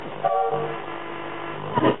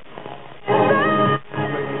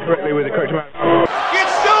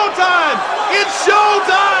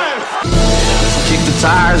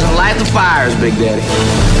tires and light the fires, Big Daddy.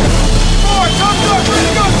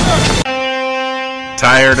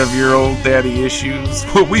 Tired of your old daddy issues?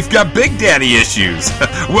 Well, we've got big daddy issues.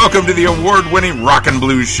 Welcome to the award-winning Rock and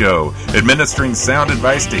Blues Show, administering sound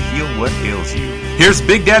advice to heal what ails you. Here's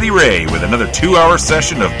Big Daddy Ray with another 2-hour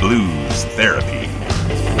session of blues therapy.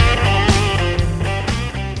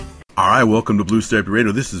 All right, welcome to Blues Therapy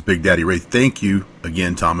Radio. This is Big Daddy Ray. Thank you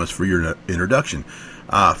again, Thomas, for your introduction.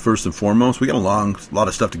 First and foremost, we got a lot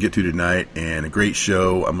of stuff to get to tonight, and a great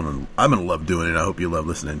show. I'm gonna love doing it. I hope you love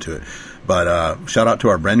listening to it. But shout out to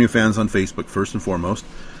our brand new fans on Facebook, first and foremost,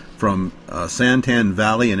 from Santan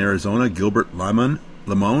Valley in Arizona, Gilbert Limon,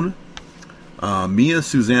 Mia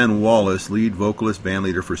Suzanne Wallace, lead vocalist, band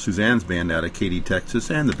leader for Suzanne's band out of Katy, Texas,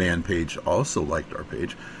 and the band page also liked our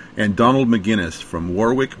page. And Donald McGinnis from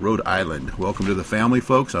Warwick, Rhode Island. Welcome to the family,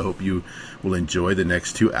 folks. I hope you will enjoy the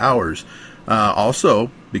next 2 hours.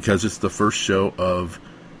 Also, because it's the first show of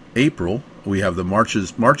April, we have the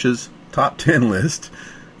March's top 10 list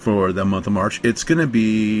for the month of March. It's going to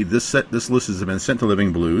be this list has been sent to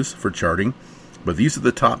Living Blues for charting, but these are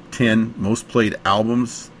the top 10 most played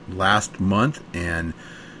albums last month, and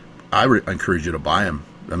I encourage you to buy them.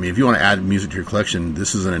 I mean, if you want to add music to your collection,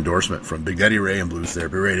 this is an endorsement from Big Daddy Ray and Blues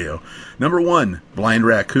Therapy Radio. Number 1, Blind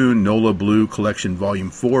Raccoon, NOLA Blue Collection Volume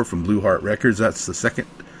 4 from Blue Heart Records. That's the second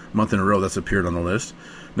month in a row that's appeared on the list.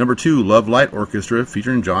 Number 2, Love Light Orchestra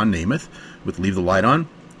featuring John Namath with Leave the Light On.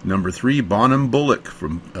 Number 3, Bonham Bullock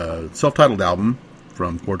from self-titled album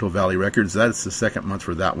from Quarto Valley Records. That's the second month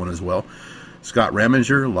for that one as well. Scott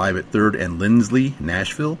Raminger, Live at 3rd and Lindsley,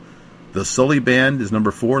 Nashville. The Sully Band is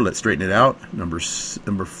number 4, Let's Straighten It Out. That's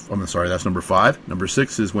number 5. Number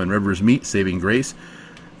 6 is When Rivers Meet, Saving Grace.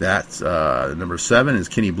 That's number 7 is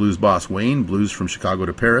Kenny Blues Boss Wayne, Blues from Chicago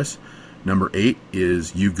to Paris. Number 8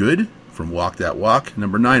 is You Good from Walk That Walk.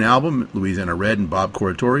 Number 9 album, Louisiana Red and Bob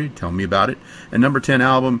Corritore, Tell Me About It. And number 10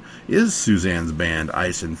 album is Suzanne's band,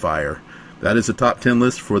 Ice and Fire. That is the top 10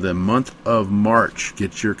 list for the month of March.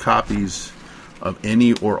 Get your copies of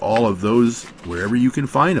any or all of those wherever you can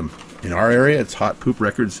find them. In our area, it's Hot Poop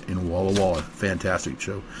Records in Walla Walla. Fantastic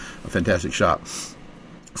show, a fantastic shop.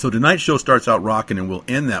 So tonight's show starts out rocking and will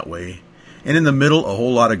end that way. And in the middle, a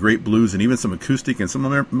whole lot of great blues and even some acoustic and some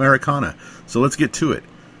Americana. So let's get to it.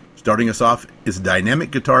 Starting us off is a dynamic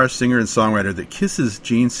guitarist, singer, and songwriter that kisses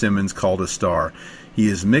Gene Simmons called a star. He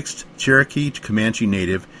is mixed Cherokee Comanche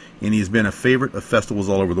native, and he has been a favorite of festivals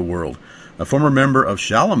all over the world. A former member of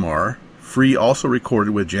Shalimar, Free also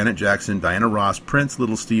recorded with Janet Jackson, Diana Ross, Prince,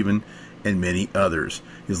 Little Steven, and many others.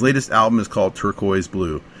 His latest album is called Turquoise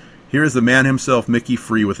Blue. Here is the man himself, Mickey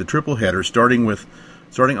Free, with a triple header, starting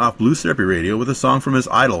off Blues Therapy Radio with a song from his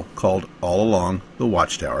idol called All Along the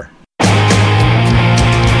Watchtower.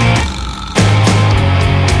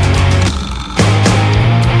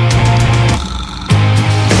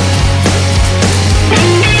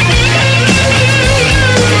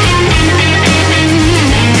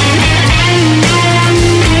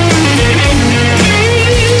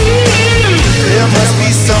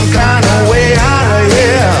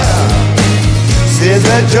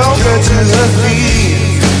 Joker to the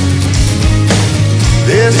thief.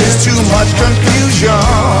 This is too much confusion.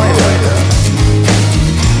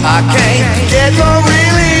 I can't get no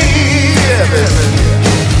relief.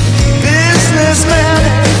 Businessmen,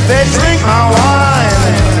 they drink my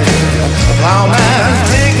wine. Plowmen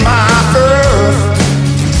dig my earth.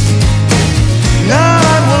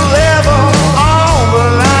 None will ever on the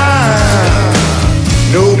line.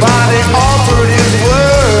 Nobody offered his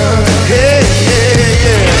word. Hey,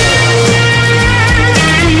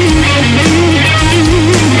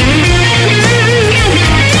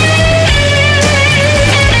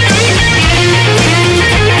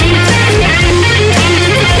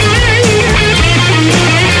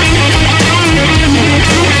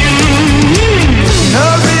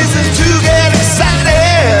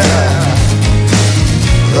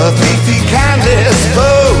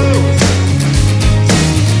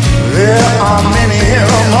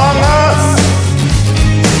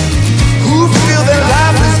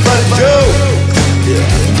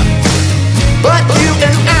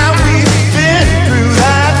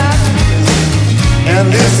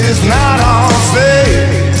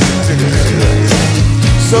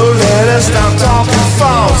 stop talking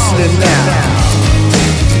falsely now.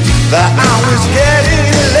 The hour's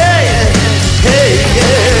getting late. Hey,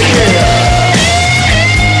 yeah, yeah.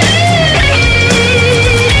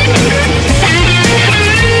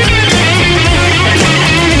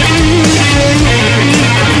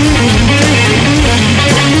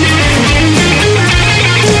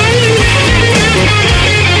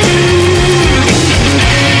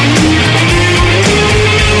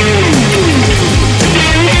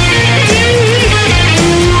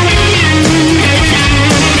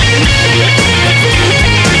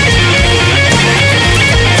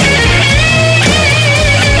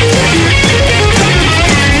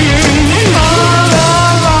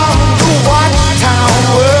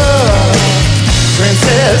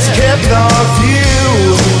 ladies kept our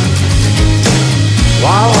view,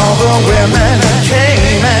 while all the women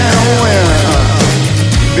came and went,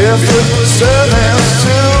 barefoot servants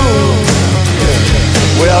too.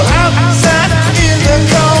 Well, outside in the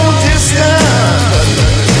cold distance,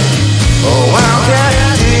 a wildcat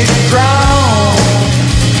did drown.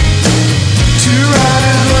 Two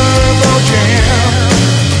riders were jam,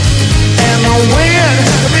 and the wind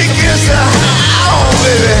begins to howl,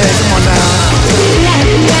 baby. Come on now.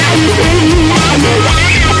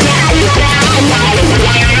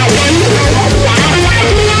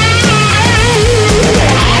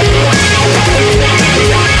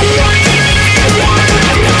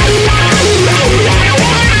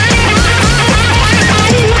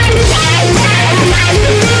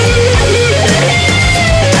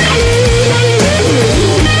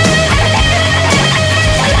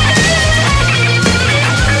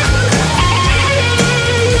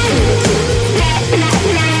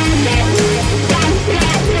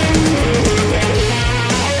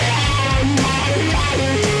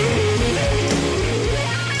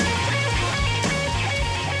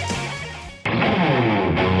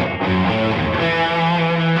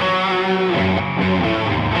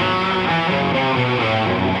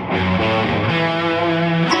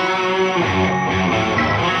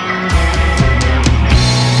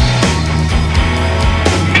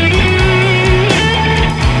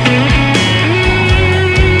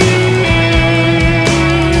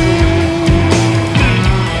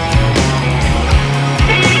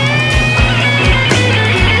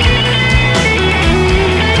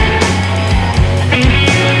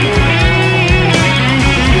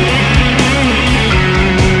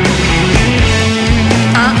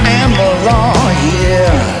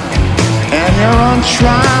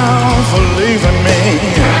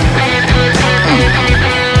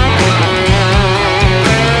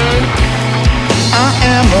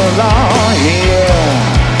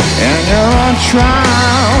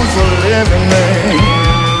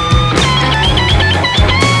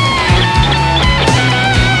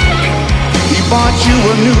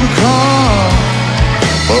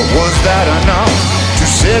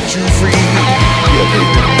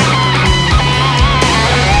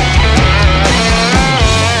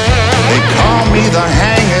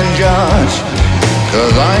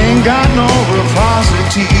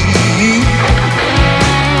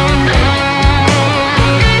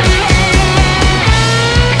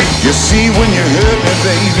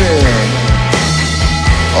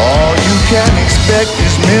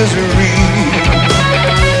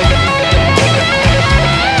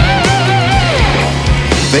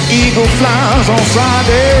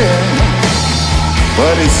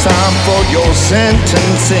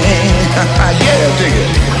 Sentencing, yeah, dig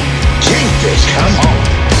it. Jesus, come on.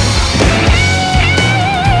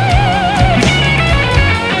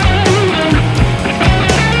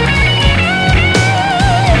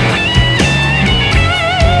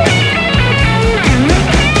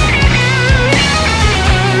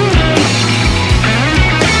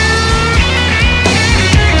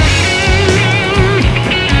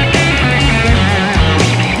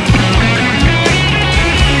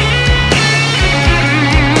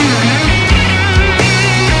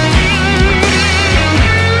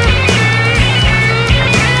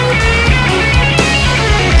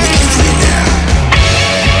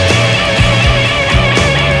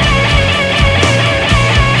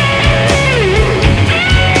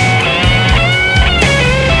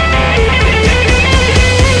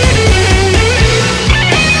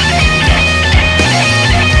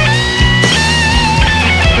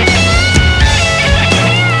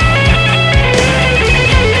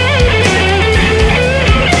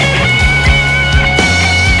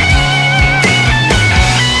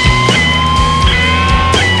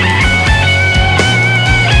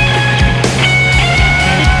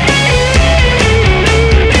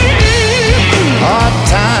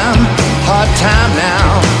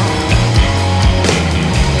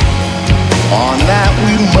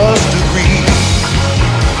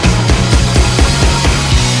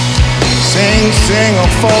 Sing a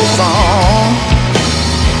folk song,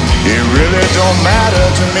 it really don't matter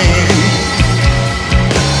to me.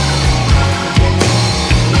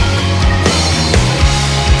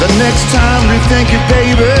 The next time we think it,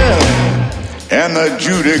 baby, and the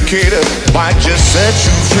adjudicator might just set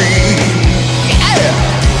you free.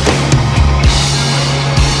 Yeah.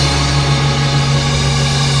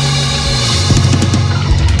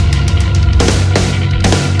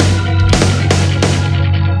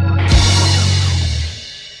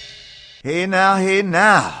 Hey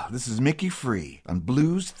now, this is Mickey Free on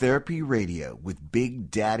Blues Therapy Radio with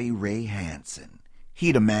Big Daddy Ray Hansen.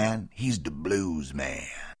 He the man, he's the blues man.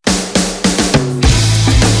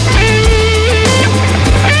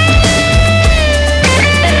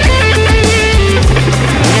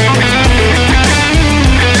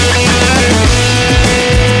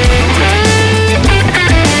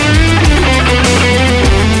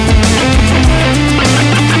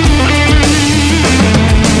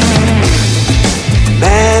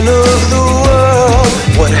 Man of the world,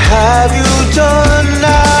 what have you done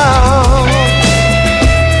now?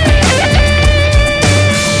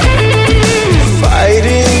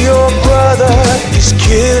 Fighting your brother is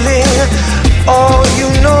killing all you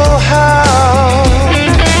know how.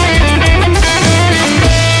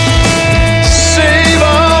 Save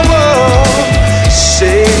our world,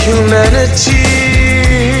 save humanity.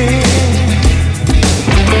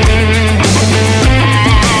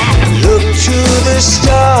 The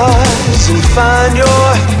stars and find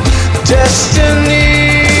your destiny.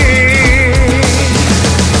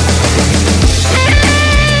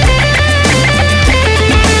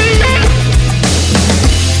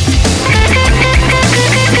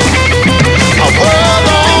 A world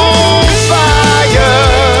on fire.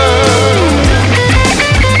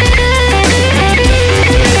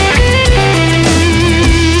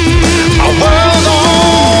 A world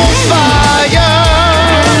on fire.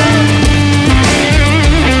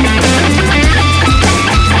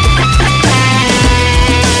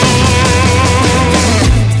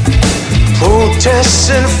 Protests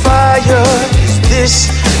and fire, is this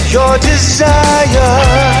your desire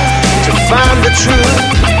to find the truth?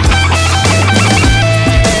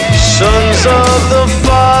 Sons of the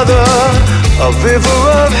Father, a river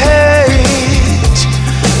of hate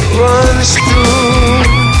runs through.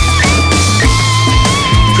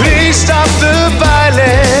 Please stop the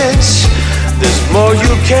violence, there's more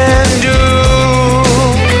you can do.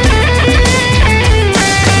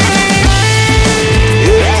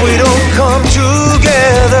 We don't come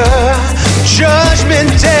together, Judgment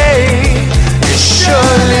Day is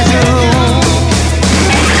surely due.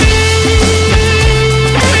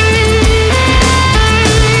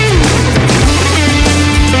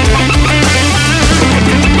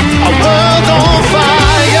 A world on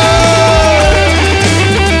fire.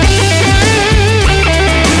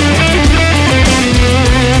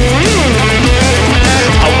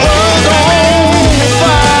 A world on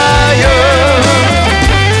fire.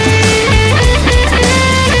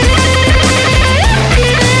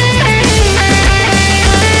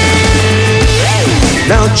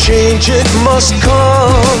 Now change it must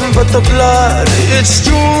come, but the blood, it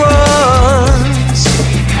still runs.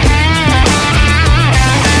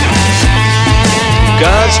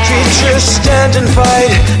 God's creatures stand and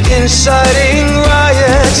fight, inciting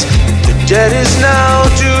riots. The debt is now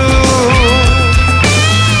due.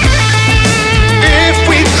 If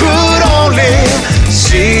we could only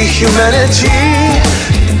see humanity,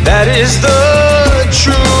 that is the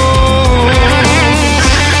truth.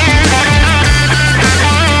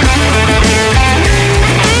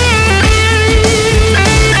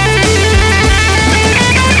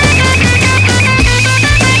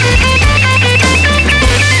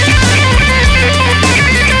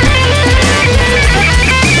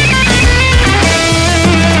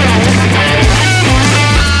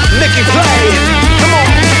 Mickey, play. Come on.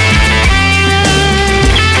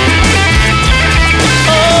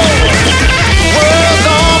 Oh, world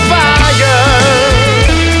on fire.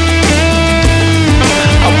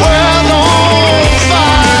 A world on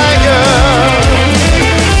fire.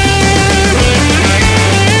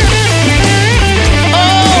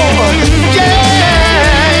 Oh, yeah.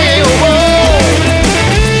 Whoa.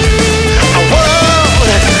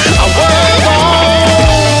 A world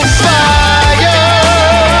on fire.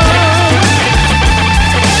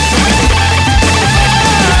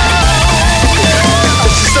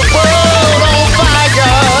 This is the world on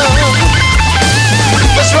fire.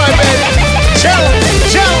 That's right, baby. Chill,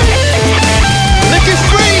 make it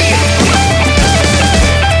free.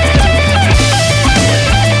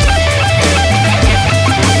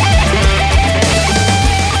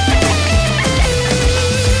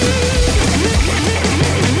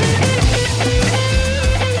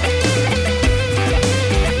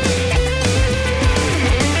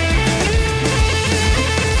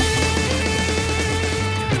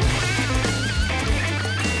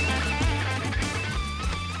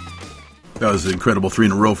 That was an incredible 3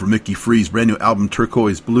 in a row for Mickey Free's brand new album,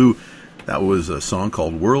 Turquoise Blue. That was a song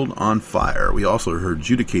called World on Fire. We also heard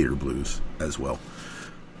Judicator Blues as well.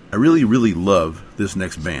 I really, really love this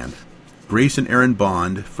next band. Grace and Aaron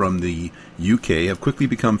Bond from the UK have quickly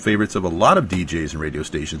become favorites of a lot of DJs and radio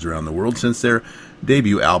stations around the world since their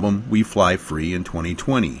debut album, We Fly Free, in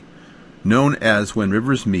 2020. Known as When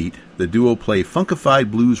Rivers Meet, the duo play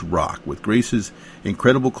funkified blues rock with Grace's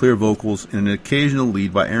incredible clear vocals and an occasional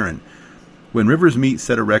lead by Aaron. When Rivers Meet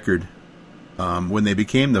set a record when they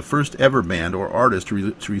became the first ever band or artist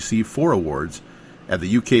to receive 4 awards at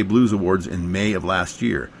the UK Blues Awards in May of last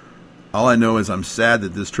year. All I know is I'm sad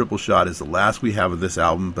that this triple shot is the last we have of this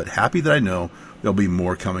album, but happy that I know there'll be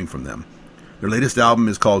more coming from them. Their latest album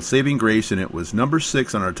is called Saving Grace, and it was number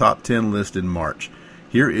 6 on our top 10 list in March.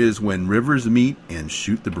 Here is When Rivers Meet and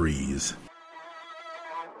Shoot the Breeze.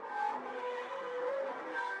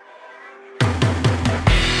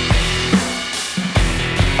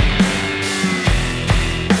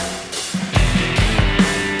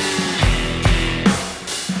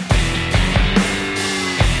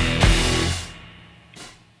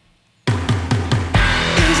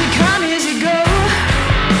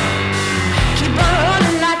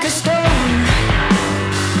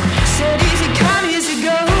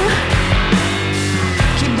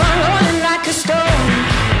 Keep on rolling like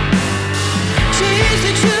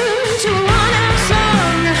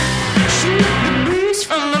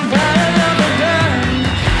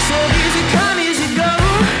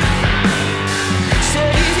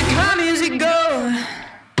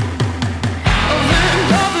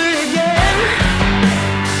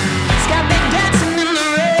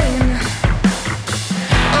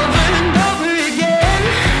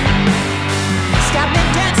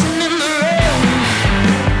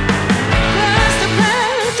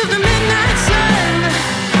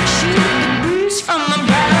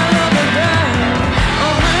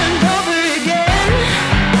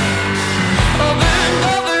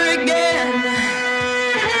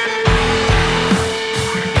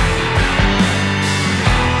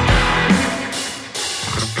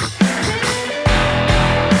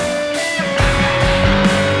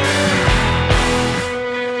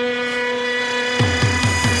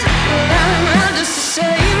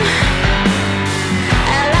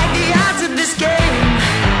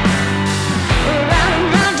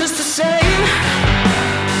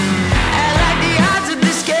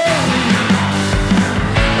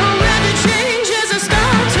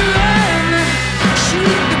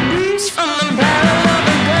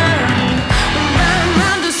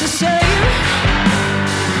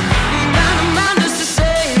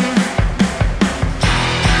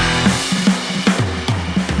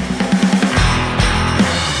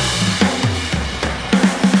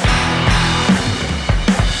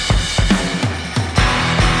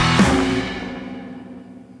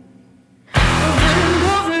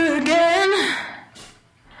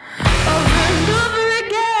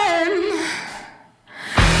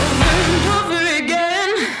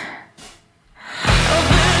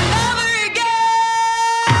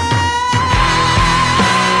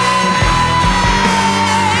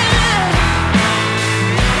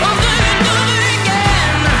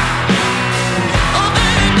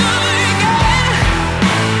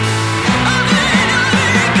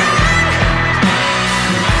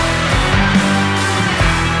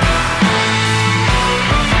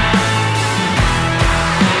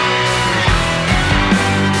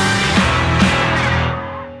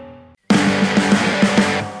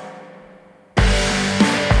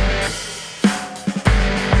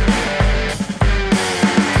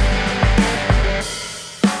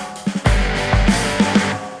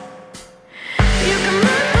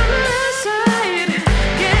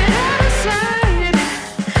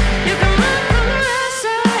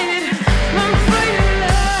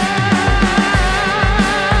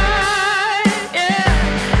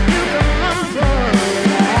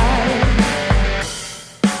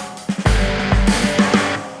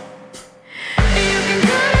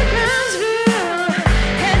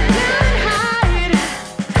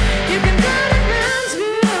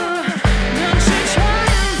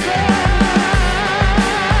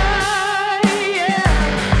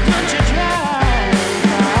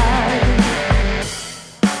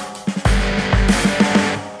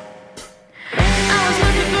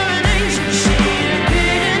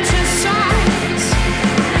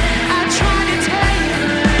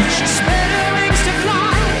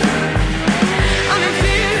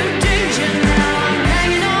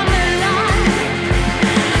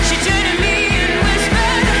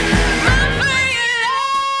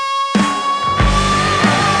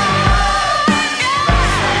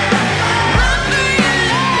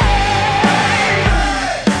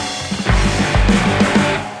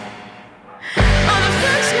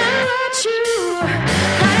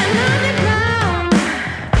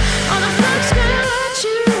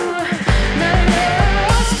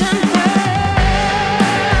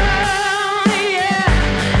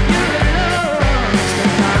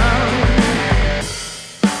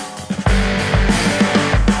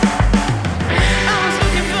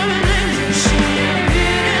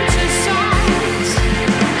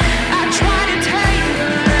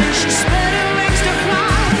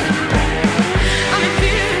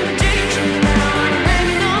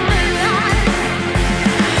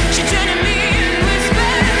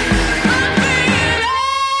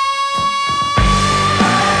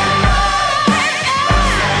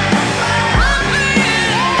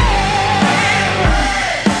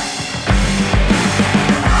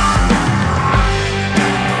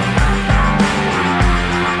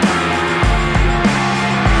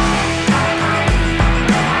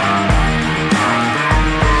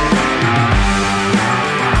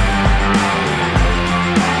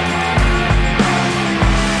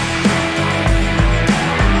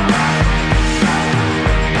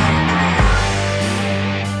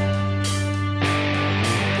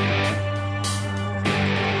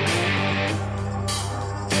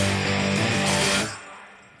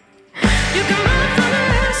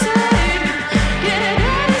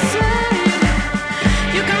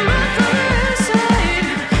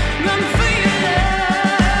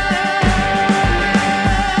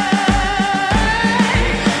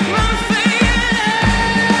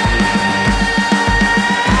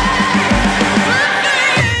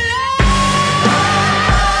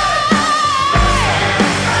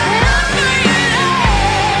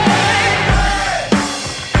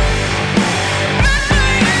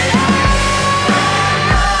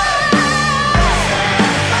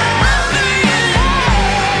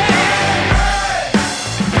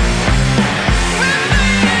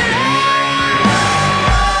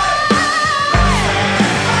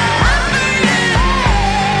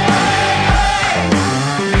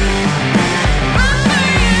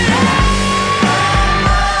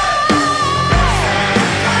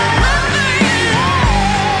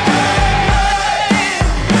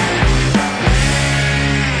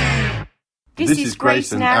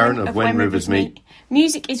Grace and Aaron of When Rivers Meet.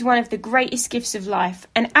 Music is one of the greatest gifts of life,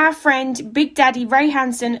 and our friend Big Daddy Ray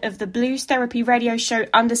Hansen of the Blues Therapy Radio Show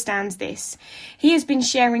understands this. He has been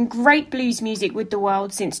sharing great blues music with the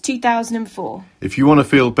world since 2004. If you want to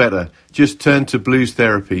feel better, just turn to Blues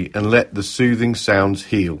Therapy and let the soothing sounds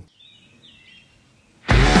heal.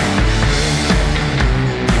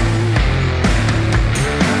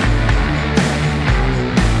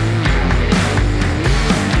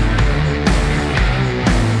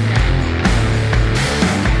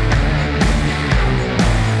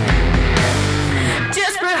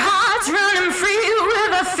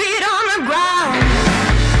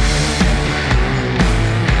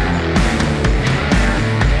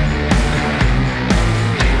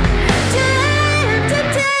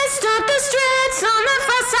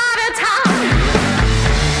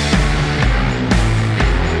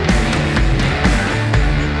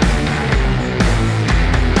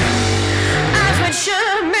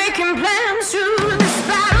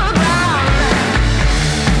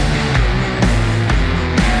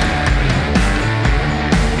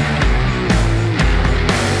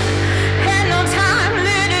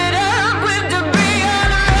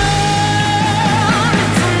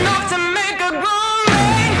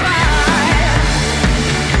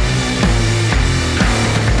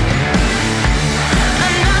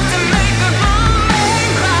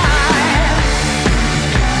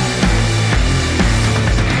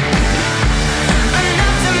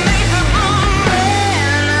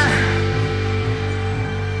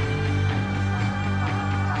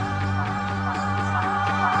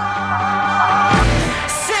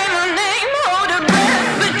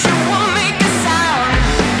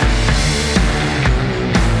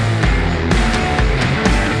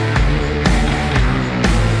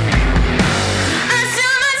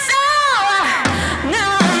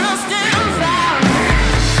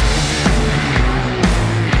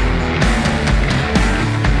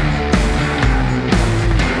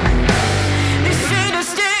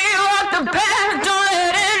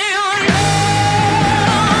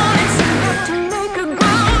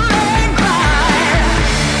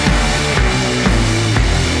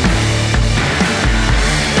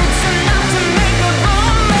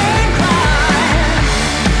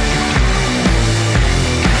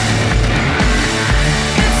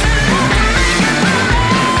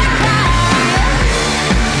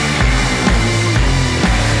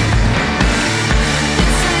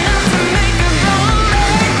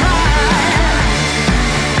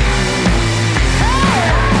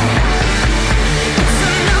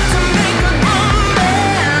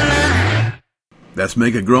 That's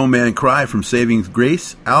Make a Grown Man Cry from Saving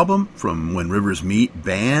Grace album from When Rivers Meet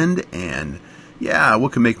Band. And yeah,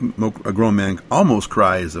 what can make a grown man almost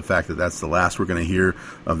cry is the fact that that's the last we're going to hear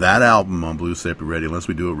of that album on Blues Therapy Radio, unless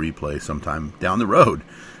we do a replay sometime down the road.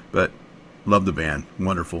 But love the band.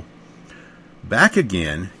 Wonderful. Back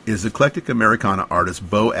again is eclectic Americana artist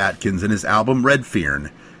Bo Atkins and his album Red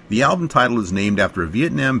Fearn. The album title is named after a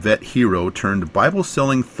Vietnam vet hero turned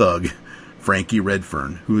Bible-selling thug, Frankie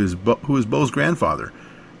Redfern, who is Bo's grandfather.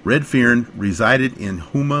 Redfern resided in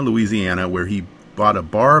Houma, Louisiana, where he bought a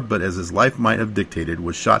bar, but as his life might have dictated,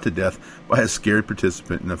 was shot to death by a scared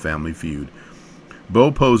participant in a family feud. Bo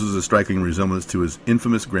poses a striking resemblance to his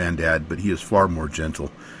infamous granddad, but he is far more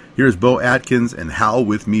gentle. Here's Bo Atkins and Howl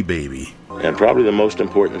With Me Baby. And probably the most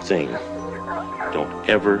important thing, don't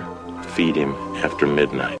ever feed him after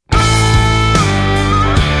midnight.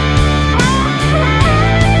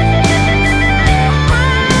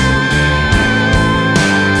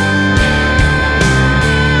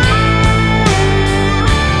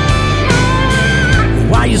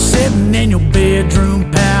 While you're sitting in your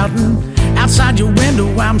bedroom pouting, outside your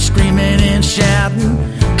window I'm screaming and shouting.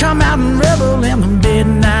 Come out and revel in the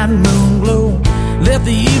midnight moon glow. Let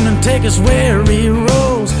the evening take us where it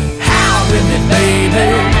rolls. Howl with me,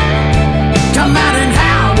 baby. Come out and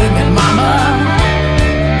howl with me, mama.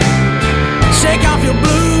 Shake off your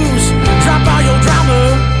blues, drop all your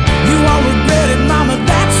drama. You won't regret it, mama,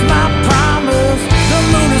 that's my promise. The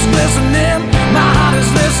moon is glistening, my heart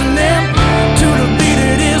is listening to the beat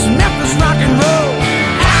it is Memphis rock and roll.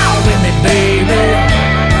 Howl with me, baby.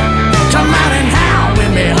 Come out and howl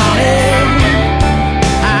with me, honey.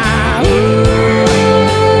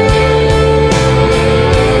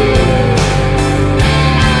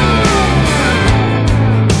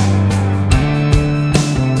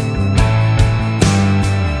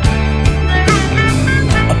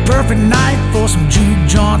 Perfect night for some juke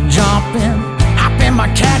joint jumping. Hop in my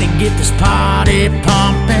caddy, get this party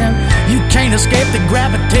pumping. You can't escape the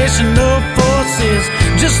gravitational forces.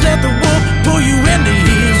 Just let the wolf pull you into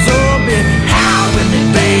his orbit. Howl with me,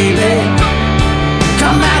 baby.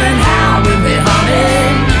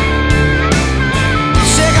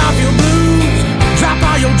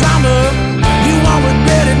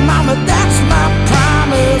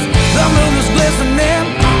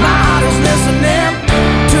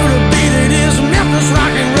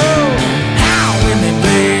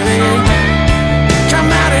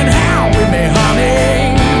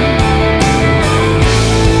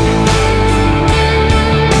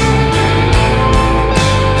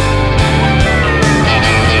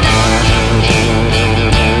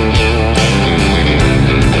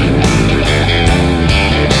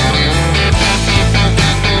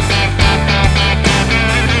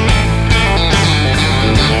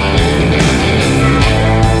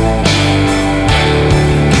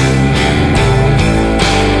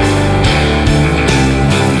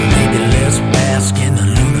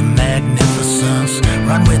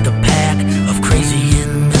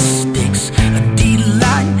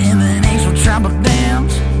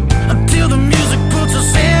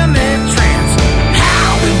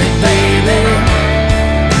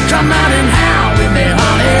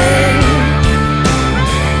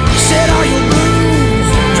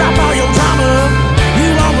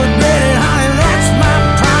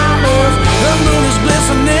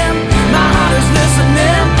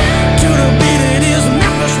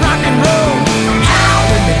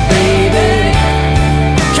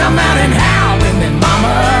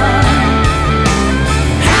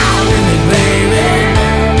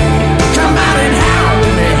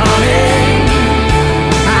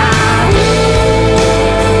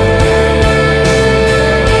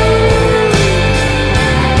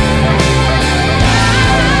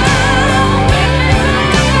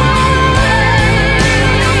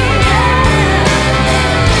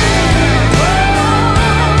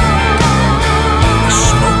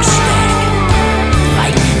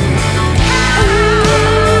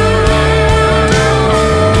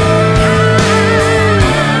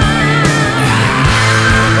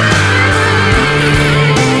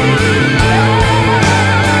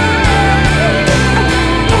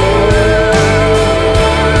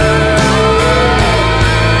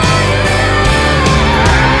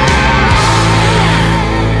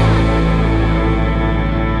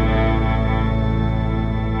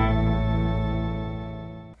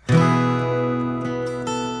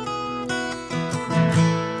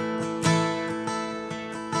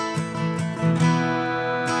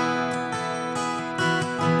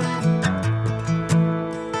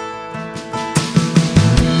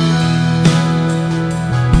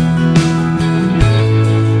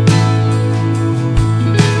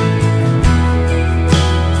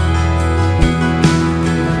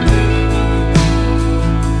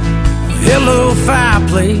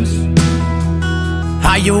 fireplace,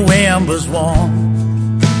 how your embers warm.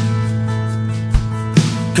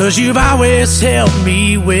 'Cause you've always helped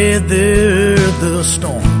me weather the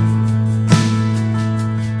storm.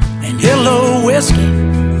 And hello, whiskey,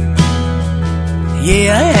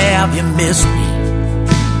 yeah, have you missed me?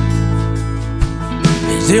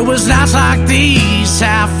 'Cause it was nights like these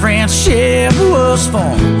how friendship was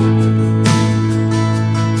formed.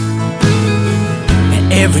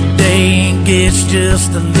 And every day gets just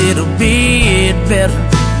a little bit better.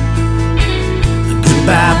 The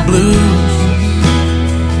goodbye blues,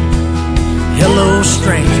 hello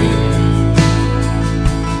stranger.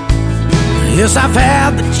 Yes, I've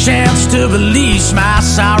had the chance to release my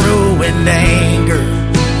sorrow and anger.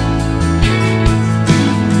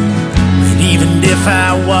 But even if I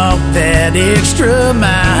walk that extra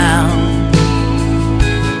mile,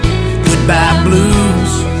 goodbye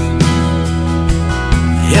blues,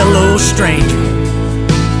 hello stranger.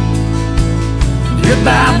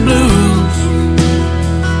 Goodbye blues,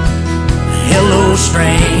 hello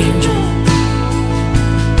stranger.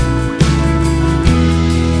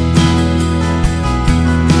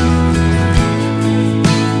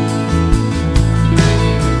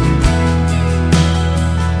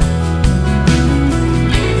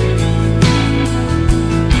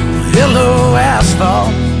 Hello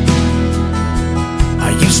asphalt,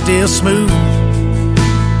 are you still smooth?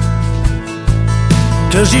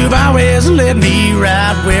 'Cause you've always led me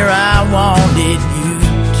right where I wanted you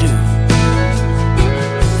to.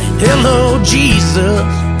 And hello Jesus,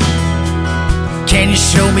 can you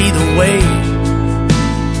show me the way?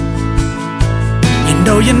 You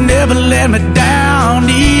know you never let me down,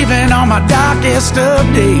 even on my darkest of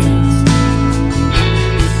days.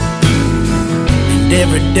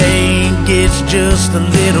 Every day gets just a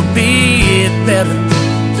little bit better.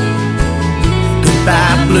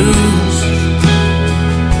 Goodbye blues,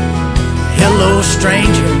 hello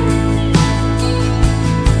stranger.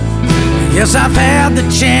 Yes, I've had the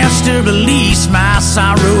chance to release my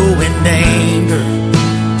sorrow and anger.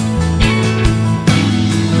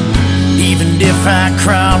 Even if I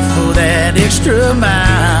crawl for that extra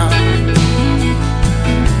mile,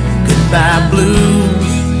 goodbye blues,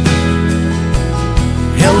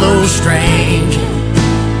 hello stranger.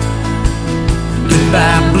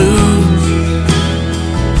 Goodbye blues,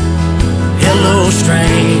 hello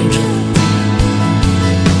stranger.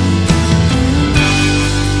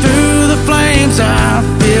 Through the flames I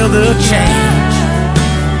feel the change.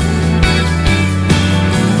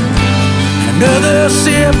 Another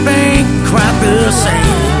sip ain't quite the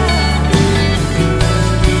same.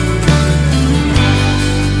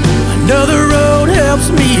 Another road helps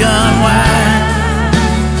me unwind.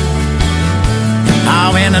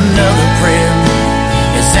 Oh, and another prayer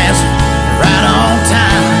is answered right on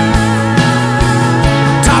time.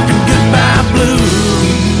 Talking goodbye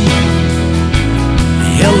blues,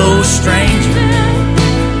 hello stranger.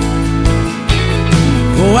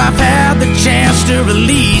 Oh, I've had the chance to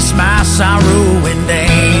release my sorrow and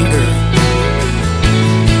anger.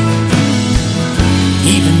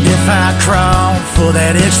 Even if I crawl for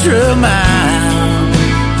that extra mile,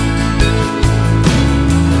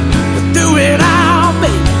 but through it all,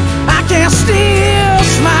 baby, I can still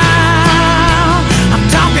smile. I'm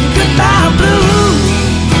talking goodbye blues,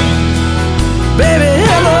 baby,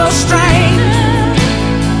 hello stranger.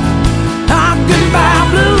 I'm goodbye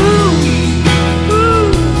blues, ooh,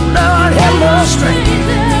 Lord, hello stranger.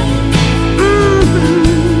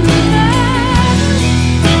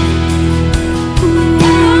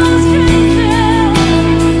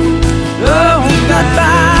 Oh,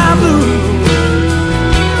 goodbye blues,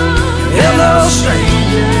 hello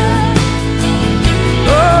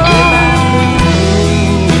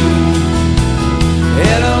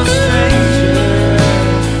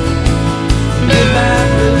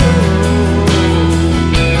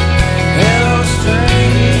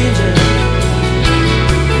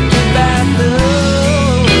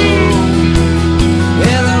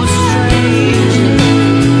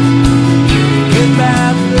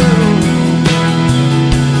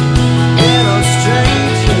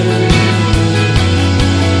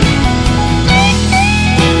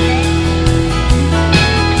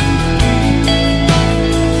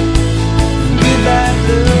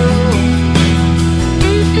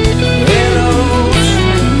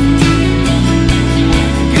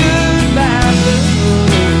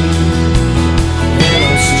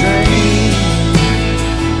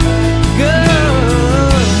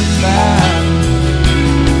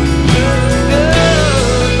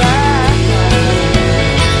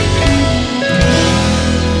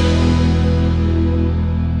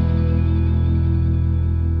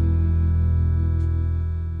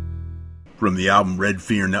From the album Red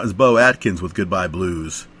Fear, and that was Bo Atkins with Goodbye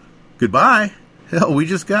Blues. Goodbye? Hell, we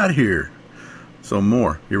just got here. Some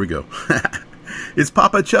more. Here we go. It's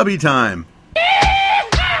Papa Chubby time.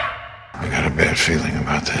 I got a bad feeling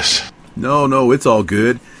about this. No, it's all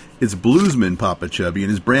good. It's bluesman Papa Chubby and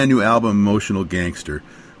his brand new album, Emotional Gangster.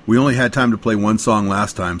 We only had time to play one song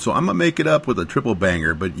last time, so I'm going to make it up with a triple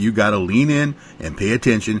banger, but you got to lean in and pay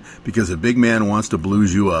attention because a big man wants to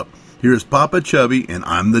blues you up. Here's Papa Chubby and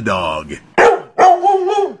I'm the Dog.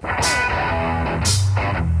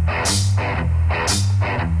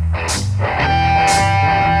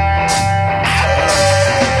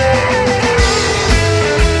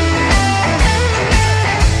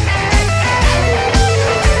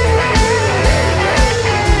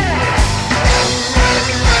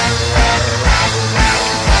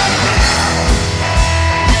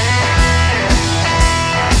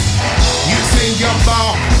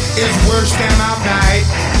 Worse than our night.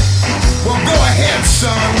 Well, go ahead,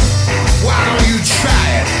 son. Why don't you try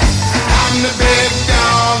it? I'm the big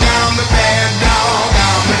dog. I'm the bad dog.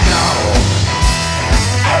 I'm the dog.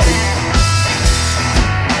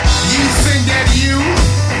 You think that you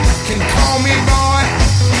can call me boy?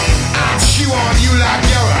 I'll chew on you like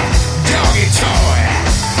you're a doggy toy.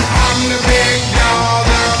 I'm the big dog.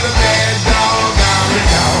 I'm the bad dog. I'm the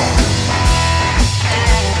dog.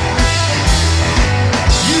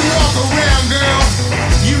 Around, girl,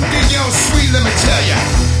 you think you're sweet, let me tell ya,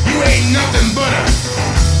 you ain't nothing but a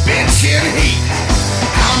bitch in heat.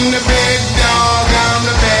 I'm the big dog, I'm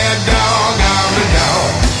the bad dog, I'm the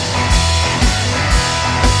dog.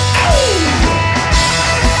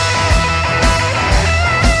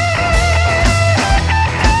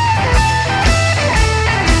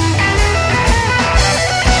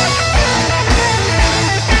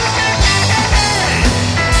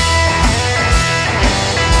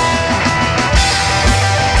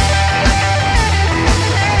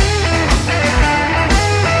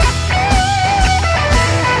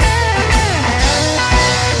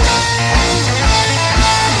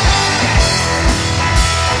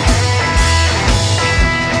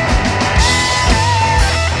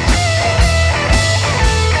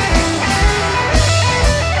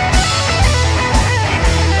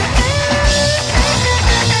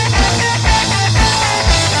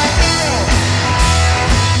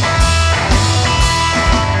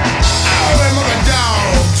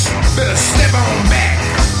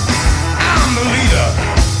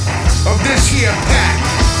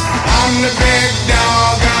 I'm the big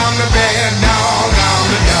dog, I'm the bad dog, I'm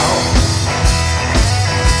the dog.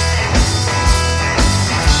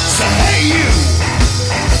 So hey you,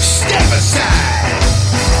 step aside.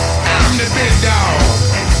 I'm the big dog,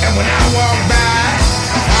 and when I walk by,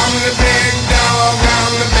 I'm the big dog,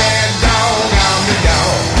 I'm the bad dog, I'm the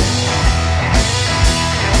dog.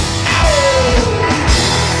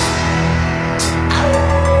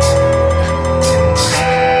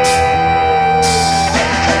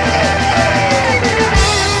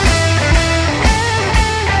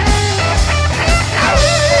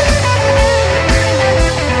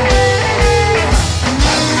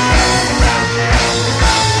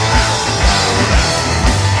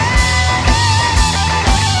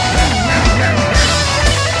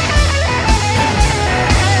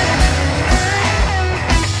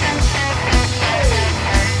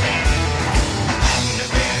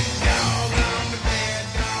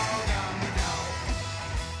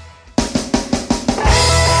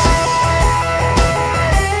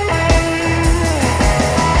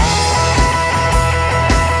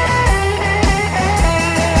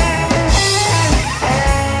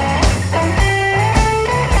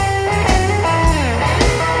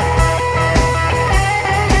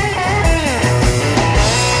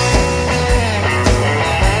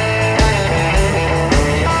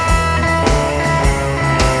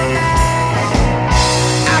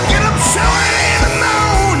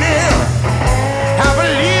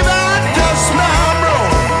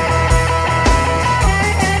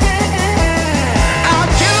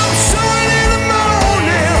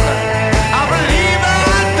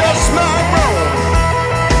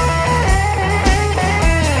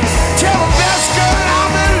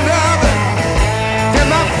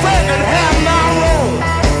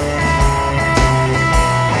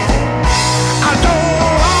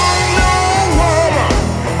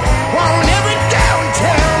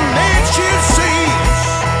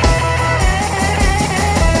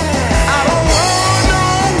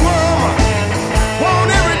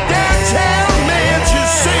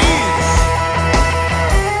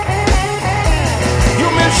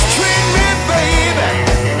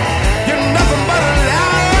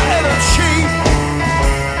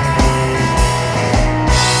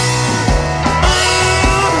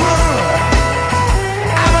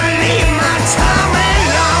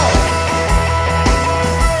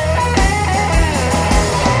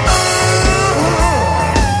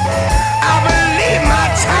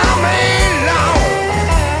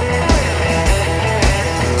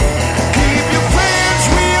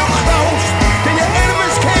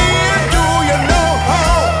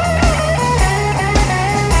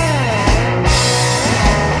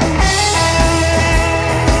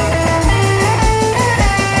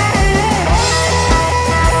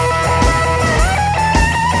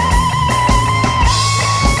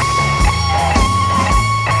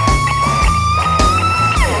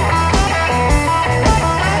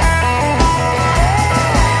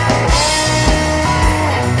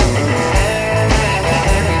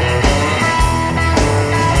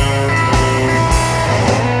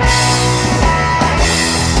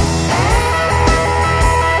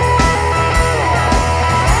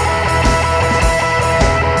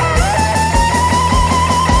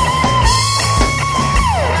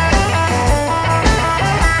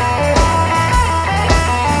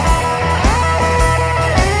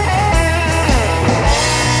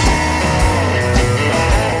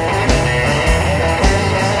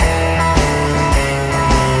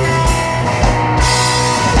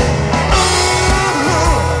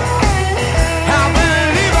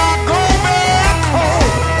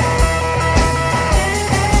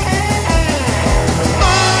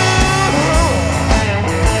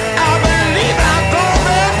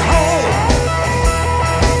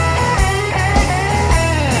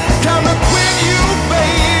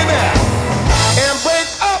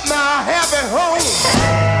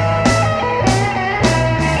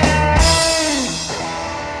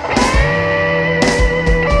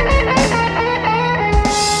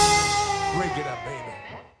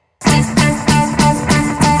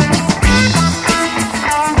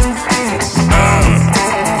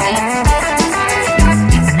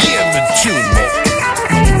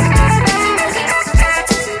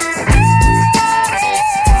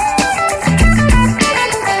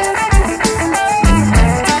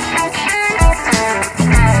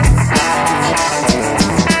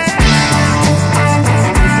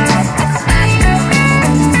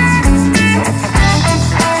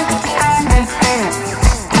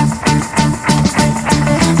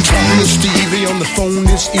 phone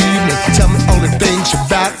this evening. Tell me all the things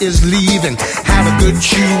about is leaving. Had a good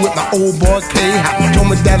chew with my old boy K-Hop.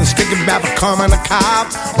 Told me that it's thinking about becoming a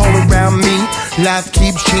cop. All around me, life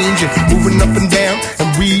keeps changing, moving up and down and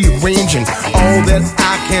rearranging. All that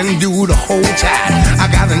I can do to hold tight. I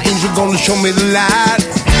got an angel gonna show me the light.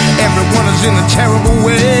 Everyone is in a terrible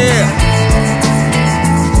way,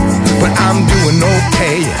 but I'm doing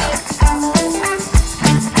okay.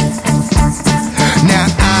 Now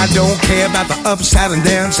I don't care about the upside and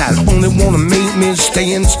downside. Only wanna make me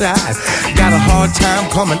stay inside. Got a hard time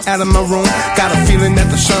coming out of my room. Got a feeling that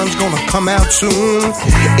the sun's gonna come out soon.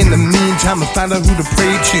 In the meantime, I find out who to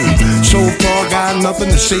pray to. So far, got nothing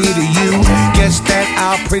to say to you. Guess that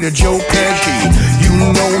I'll pray to Joe Pesci.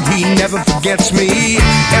 You know he never forgets me.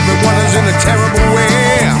 Everyone is in a terrible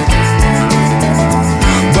way,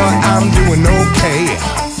 but I'm doing okay.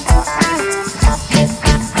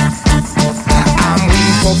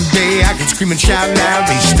 For the day I can scream and shout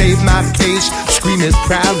loudly, state my case, scream it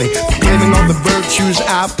proudly, claiming all the virtues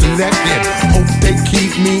I've collected. Hope they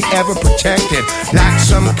keep me ever protected, like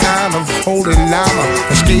some kind of holy llama,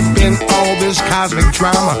 escaping all this cosmic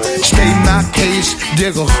drama. State my case,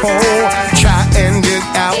 dig a hole, try and get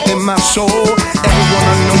out in my soul. Everyone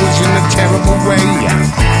I know is in a terrible way,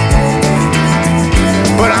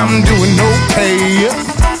 but I'm doing okay.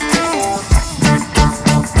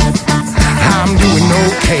 I'm doing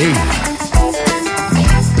okay.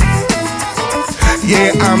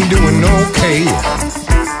 Yeah, I'm doing okay.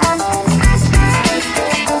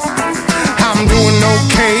 I'm doing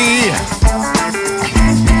okay.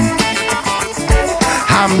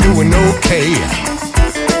 I'm doing okay.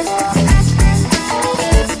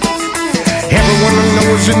 Everyone I know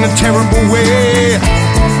is in a terrible way,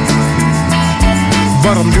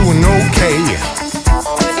 but I'm doing okay.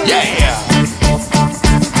 Yeah.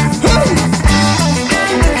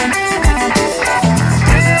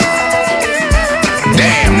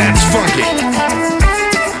 Damn, that's funky.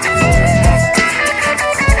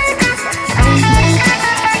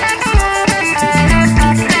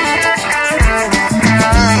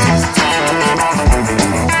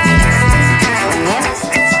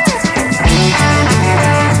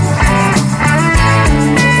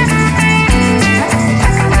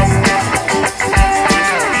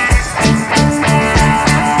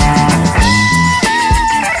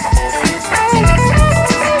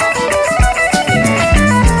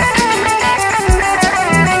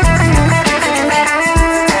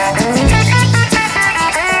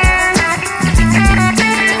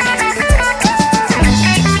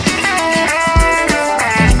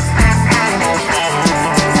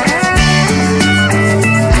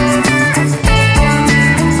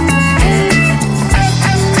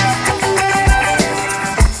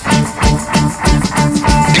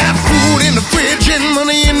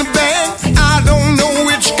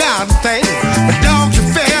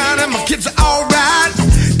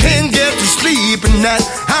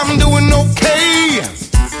 I'm doing okay.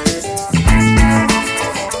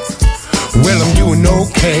 Well, I'm doing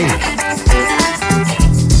okay.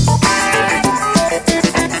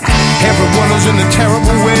 Everyone is in a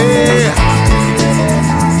terrible way,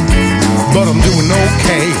 but I'm doing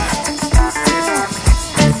okay.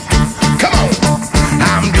 Come on,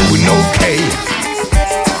 I'm doing okay.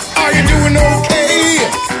 Are you doing okay?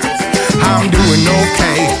 I'm doing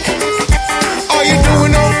okay. Are you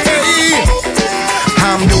doing okay?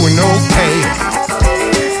 I'm doing okay.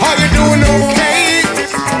 Are you doing okay?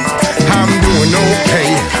 I'm doing okay.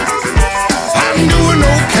 I'm doing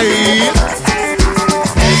okay.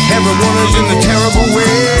 Everyone is in a terrible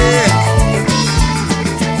way.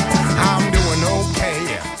 I'm doing okay.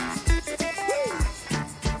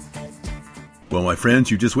 Well, my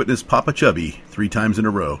friends, you just witnessed Papa Chubby 3 times in a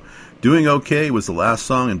row. Doing Okay was the last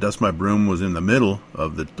song, and Dust My Broom was in the middle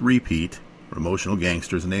of the three-peat. Emotional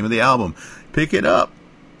Gangster is the name of the album. Pick it up.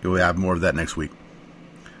 We'll have more of that next week.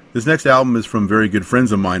 This next album is from very good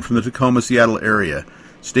friends of mine from the Tacoma, Seattle area.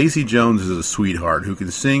 Stacy Jones is a sweetheart who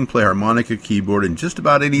can sing, play harmonica, keyboard, and just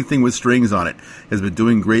about anything with strings on it. Has been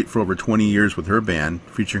doing great for over 20 years with her band,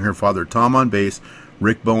 featuring her father Tom on bass,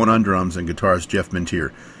 Rick Bowen on drums, and guitarist Jeff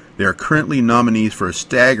Mentier. They are currently nominees for a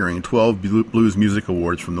staggering 12 Blues Music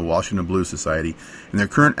Awards from the Washington Blues Society, and their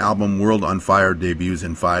current album, World on Fire, debuts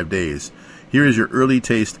in 5 days. Here is your early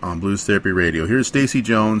taste on Blues Therapy Radio. Here's Stacy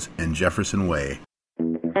Jones and Jefferson Way.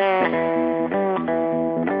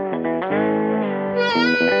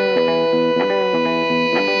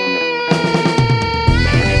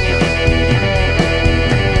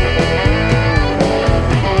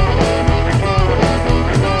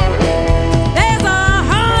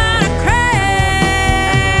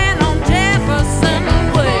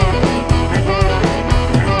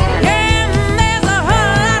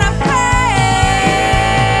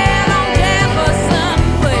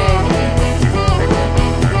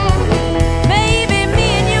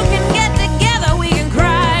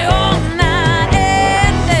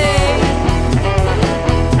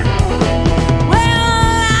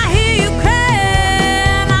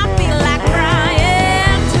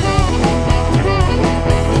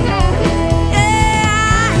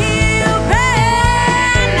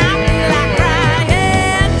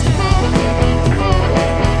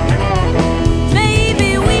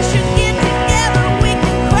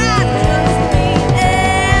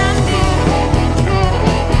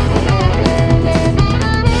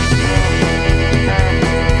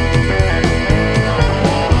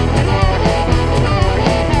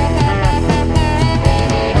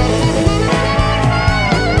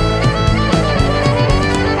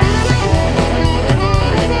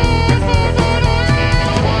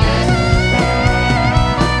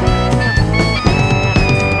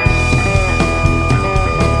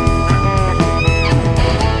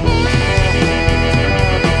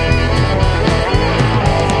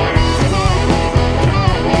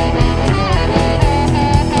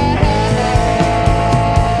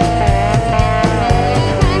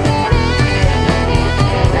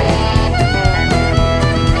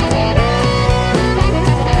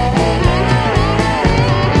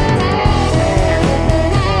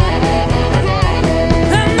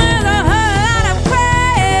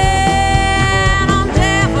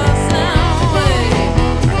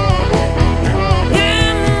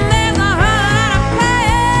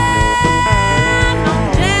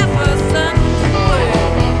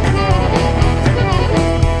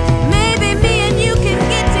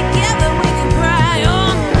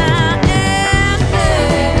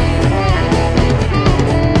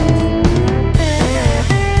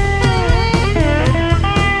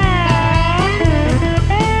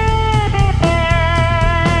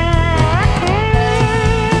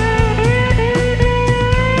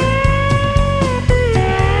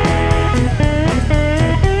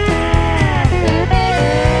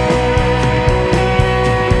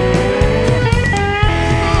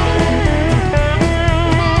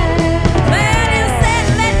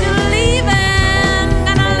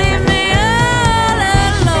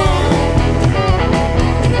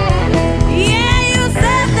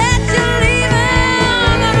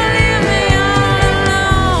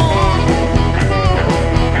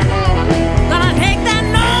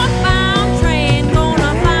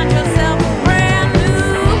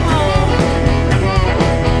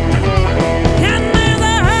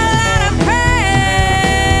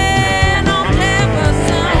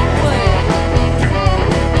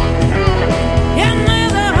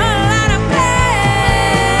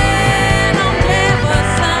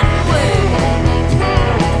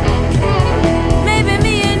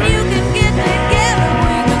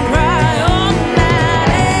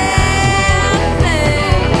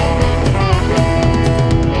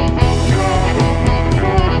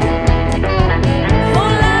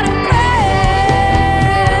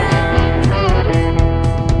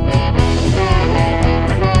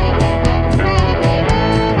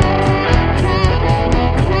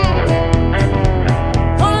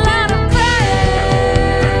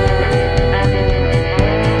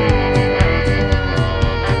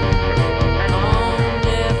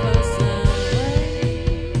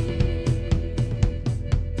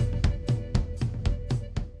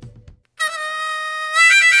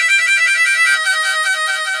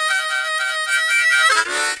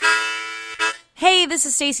 this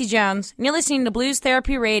is Stacey Jones, and you're listening to Blues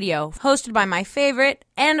Therapy Radio, hosted by my favorite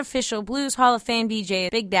and official Blues Hall of Fame DJ,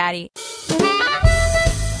 Big Daddy.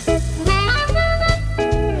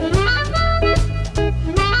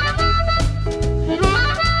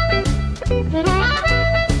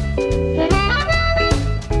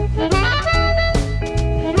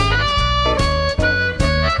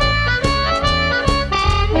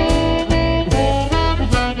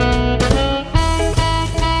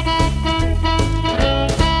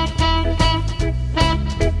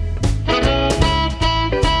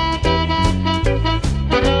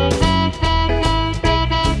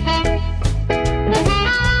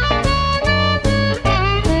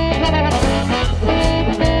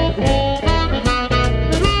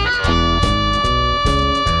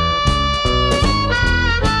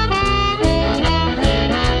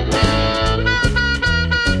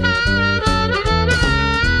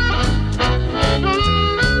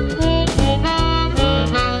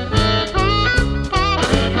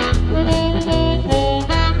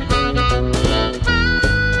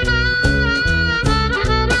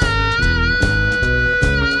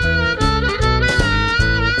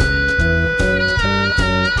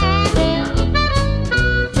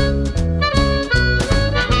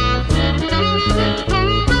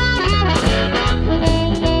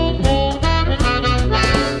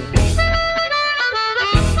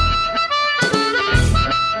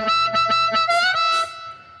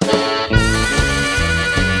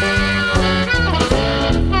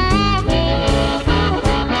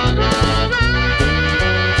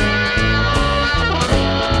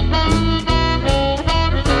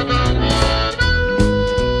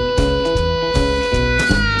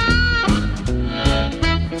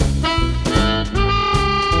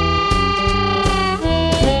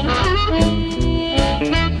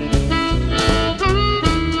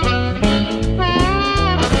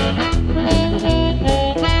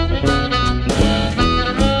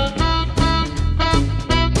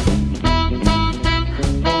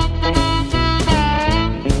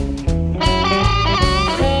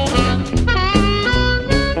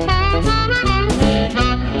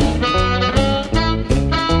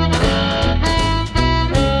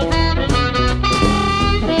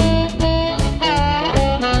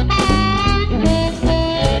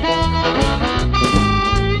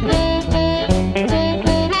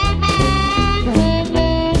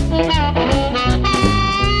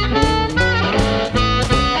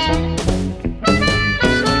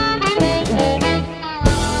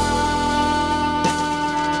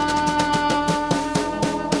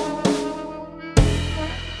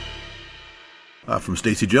 From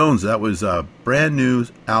Stacey Jones, that was a brand new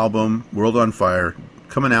album, World on Fire,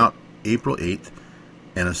 coming out April 8th,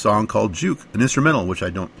 and a song called Juke, an instrumental, which I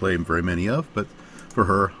don't play very many of, but for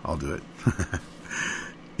her, I'll do it.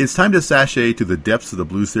 It's time to sashay to the depths of the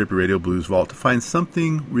Blues Therapy Radio Blues Vault to find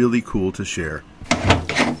something really cool to share.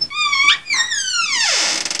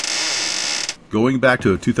 Going back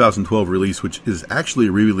to a 2012 release, which is actually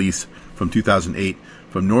a re-release from 2008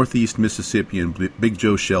 from Northeast Mississippian Big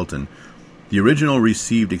Joe Shelton. The original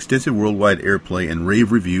received extensive worldwide airplay and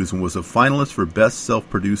rave reviews and was a finalist for Best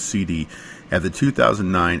Self-Produced CD at the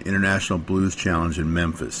 2009 International Blues Challenge in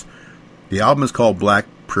Memphis. The album is called Black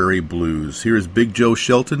Prairie Blues. Here is Big Joe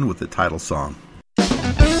Shelton with the title song.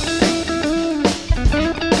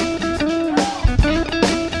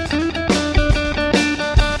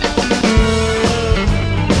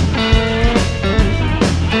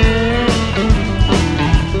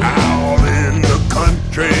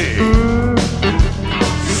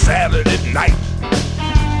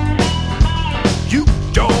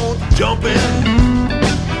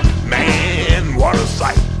 Man, what a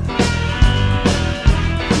sight.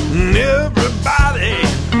 Everybody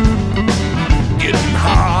getting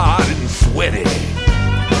hot and sweaty.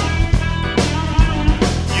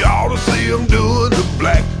 You ought to see them doing the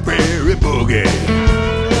Black Prairie Boogie.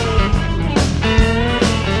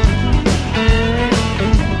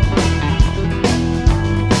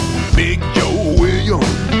 Big Joe Williams,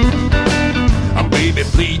 baby,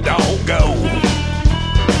 please don't go.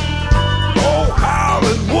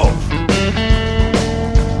 Wolf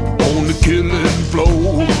on the killing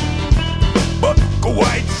floor, Buck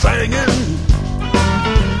White singing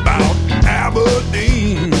about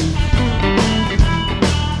Aberdeen.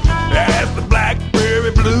 That's the Black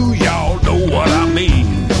Prairie Blues, y'all know what I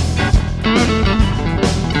mean.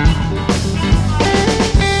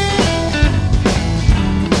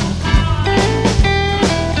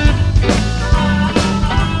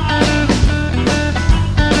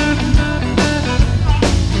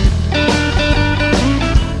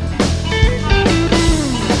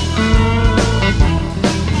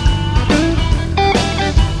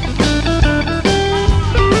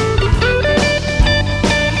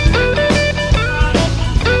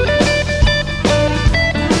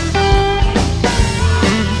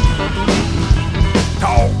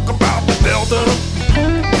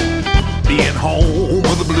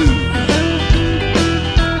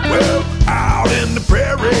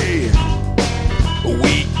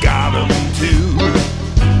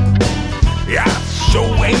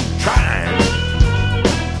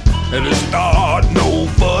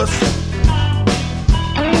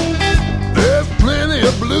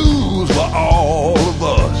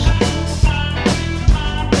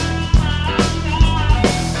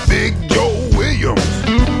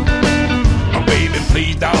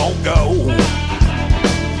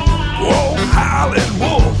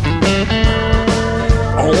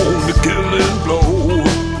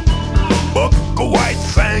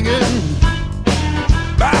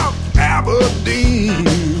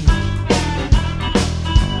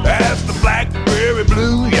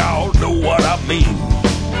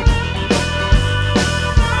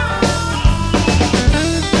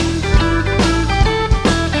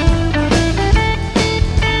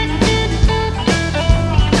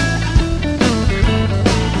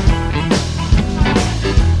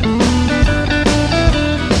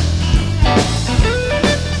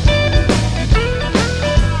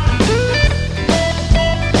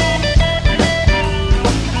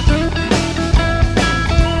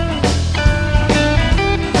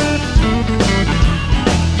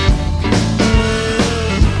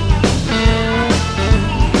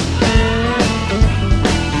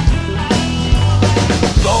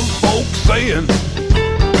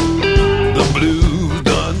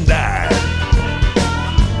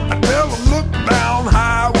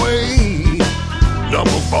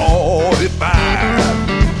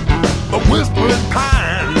 55. A whispering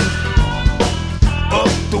pine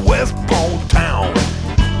up the west part town.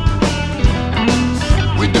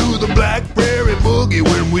 We do the Black Prairie Boogie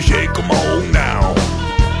when we shake 'em on down.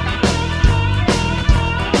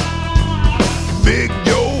 Big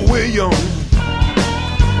Joe Williams,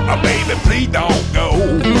 baby, please don't go.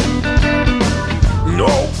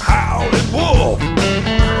 No howling wolf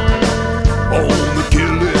on the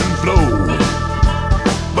killing floor.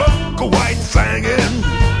 Buck White singing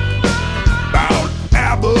about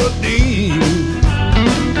Aberdeen.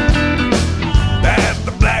 That's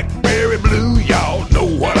the Blackberry Blue, y'all know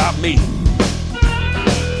what I mean.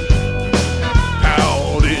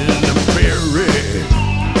 Out in the prairie,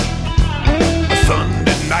 a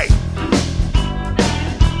Sunday night,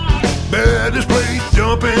 Betty's place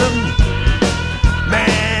jumping,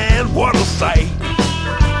 man, what a sight.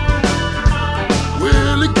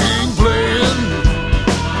 Willie King playing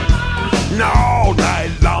all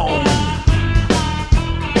night long.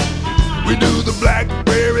 We do the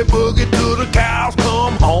Blackberry Boogie till the cows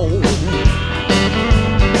come home.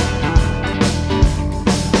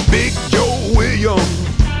 Big Joe Williams,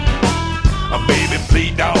 baby,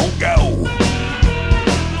 please don't go.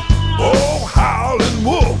 Oh, howling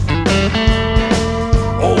wolf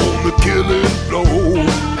on the killing floor.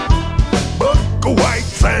 Buck White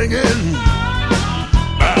singing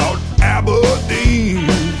about Aberdeen.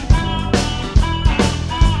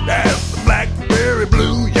 That's the Blackberry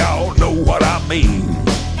Blue, y'all know what I mean.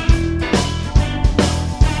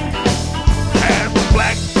 That's the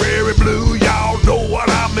Blackberry Blue, y'all know what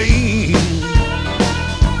I mean.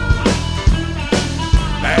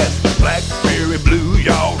 That's the Blackberry Blue,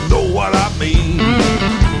 y'all know what I mean.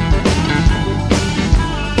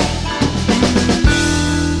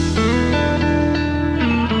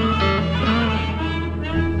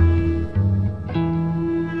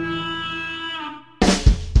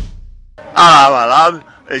 Hello,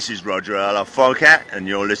 this is Roger Ella Foghat, and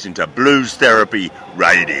you're listening to Blues Therapy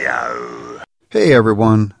Radio. Hey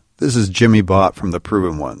everyone, this is Jimmy Bott from The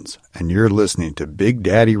Proven Ones, and you're listening to Big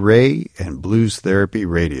Daddy Ray and Blues Therapy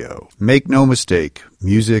Radio. Make no mistake,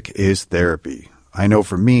 music is therapy. I know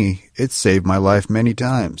for me, it's saved my life many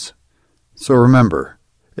times. So remember,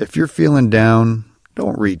 if you're feeling down,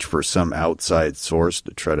 don't reach for some outside source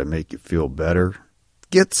to try to make you feel better.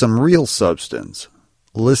 Get some real substance.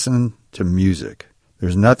 Listen to music.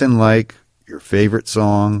 There's nothing like your favorite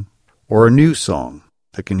song or a new song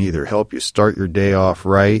that can either help you start your day off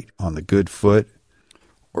right on the good foot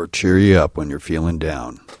or cheer you up when you're feeling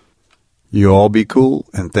down. You all be cool,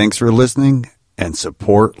 and thanks for listening, and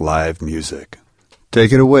support live music.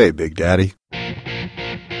 Take it away, Big Daddy.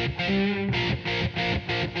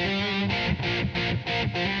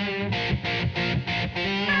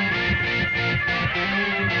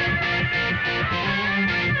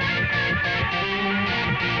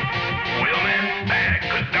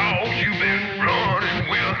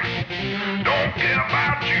 Don't care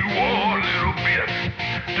about you a little bit.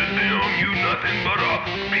 To them you nothing but a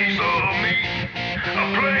piece of meat, a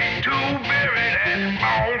plate to bury that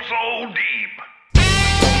bone so deep.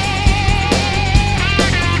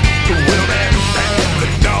 Well, that's the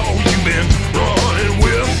dog you've been running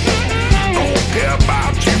with. Don't care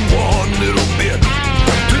about you one little bit.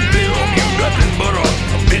 To them you nothing but a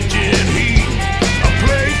bitchin' heat, a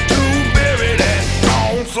place to bury that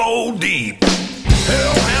bone so deep.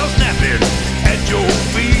 Hellhound snapping at your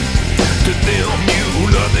feet. To them you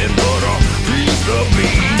nothing but a piece of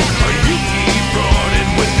meat. You keep running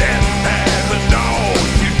with that habit dog.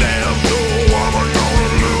 You damn sure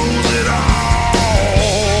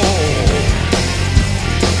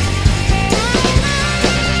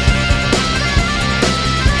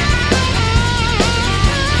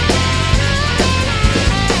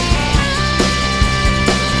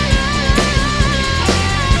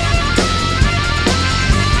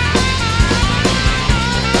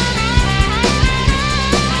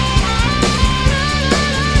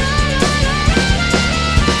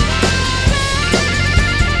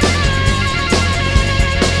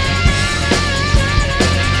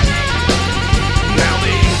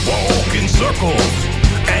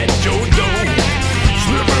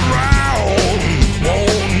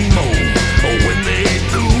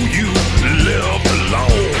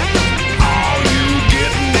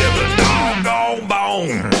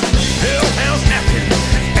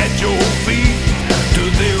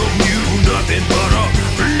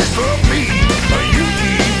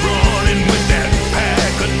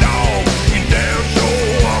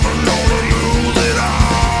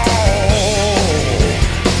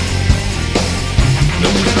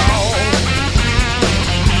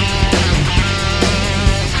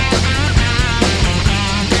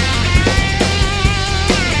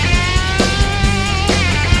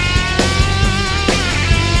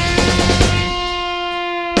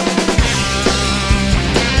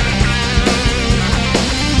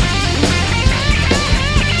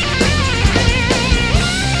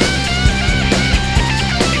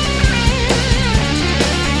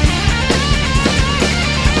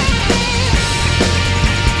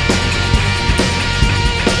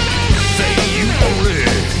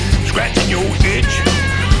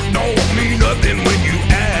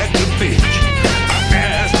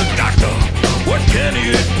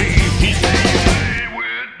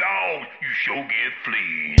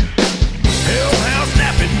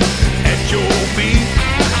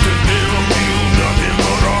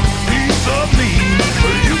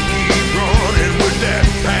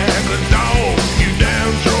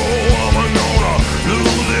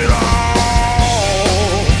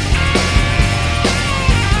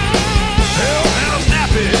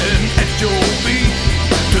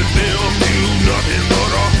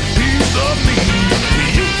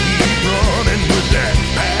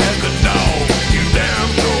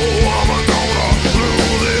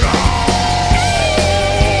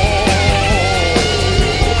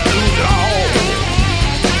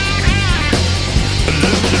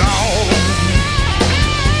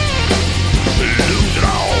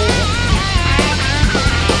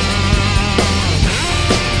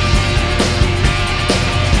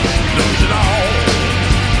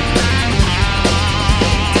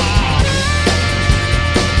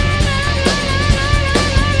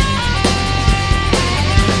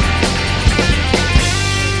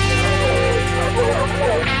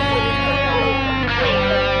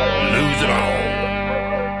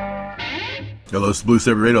Hello, it's Blues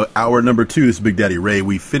Therapy Radio, hour number 2. This is Big Daddy Ray.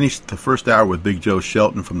 We finished the first hour with Big Joe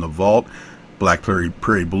Shelton from The Vault, Black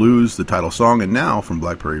Prairie Blues, the title song, and now from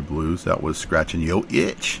Black Prairie Blues, that was Scratching Yo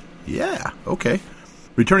Itch. Yeah, okay.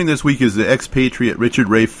 Returning this week is the expatriate Richard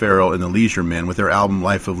Ray Farrell and the Leisure Men with their album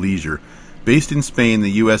Life of Leisure. Based in Spain, the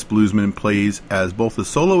U.S. bluesman plays as both a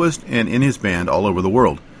soloist and in his band all over the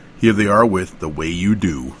world. Here they are with The Way You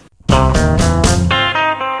Do.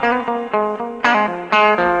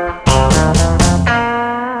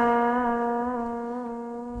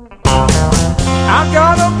 I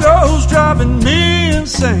got a girl who's driving me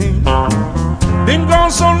insane. Been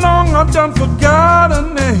gone so long I done forgot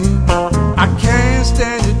her name. I can't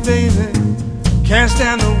stand it, baby. Can't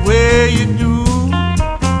stand the way you do.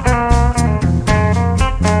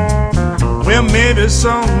 Well, maybe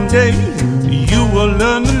someday you will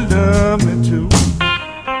learn to love me too.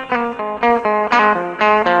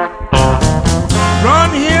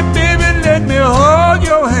 Run here, baby, let me hold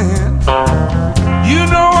your hand. You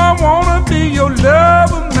know I wanna be your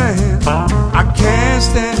lover, man. I can't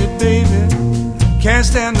stand it, baby. Can't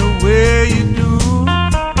stand the way you do.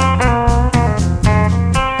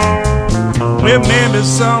 Well, maybe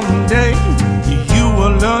someday you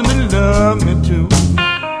will learn to love me too.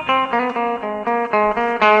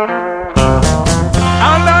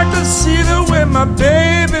 I like to see the way my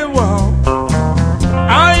baby walk.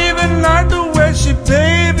 I even like the way she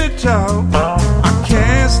baby talk. I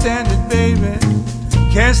can't stand it, baby.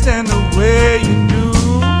 Can't stand the way you do.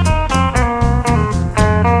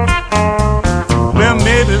 Well,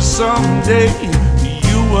 maybe someday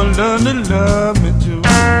you will learn to love me too.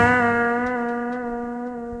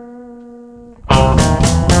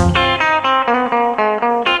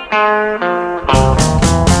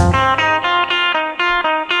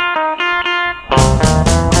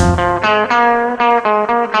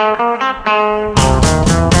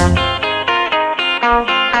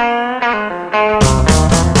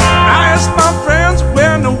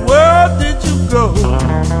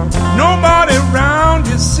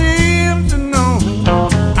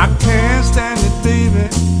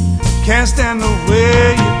 Can't stand the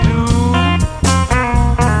way you do.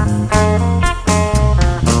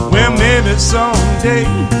 Well, maybe someday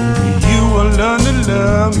you will learn to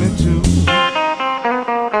love me too.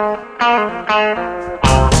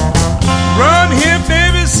 Run here,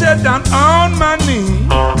 baby, sit down on my knee.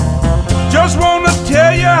 Just wanna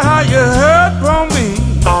tell you how you hurt for me.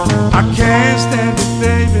 I can't stand it,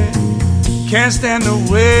 baby. Can't stand the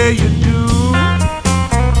way you do.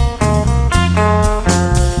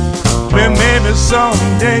 Well, maybe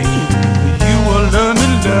someday you will learn to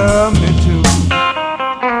love me too.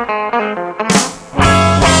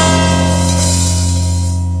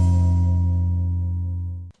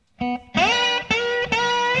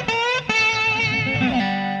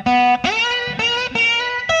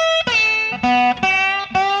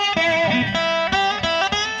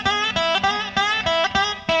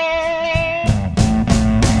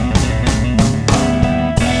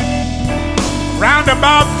 Round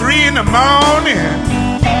about 3 in the morning,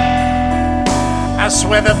 I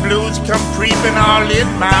swear the blues come creeping all in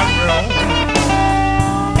my room.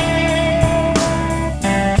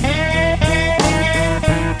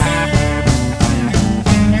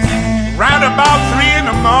 Round about 3 in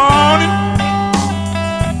the morning,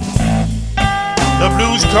 the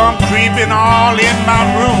blues come creeping all in my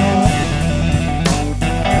room.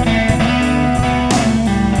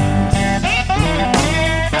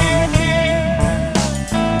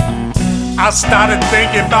 I started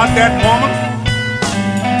thinking about that woman,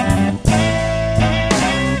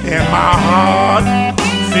 and my heart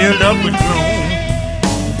filled up with gloom.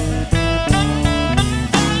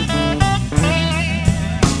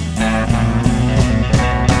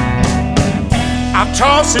 I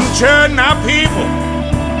toss and turn my people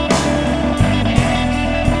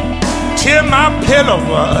till my pillow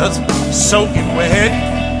was soaking wet.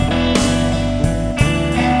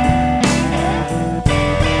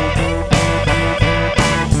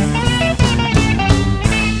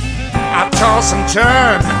 Toss and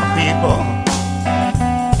turn, people,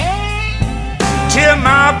 till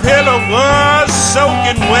my pillow was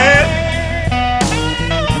soaking wet.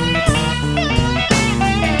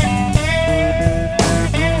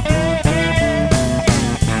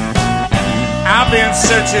 I've been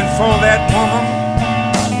searching for that woman,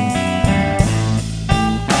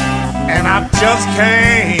 and I just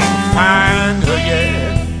can't find her yet.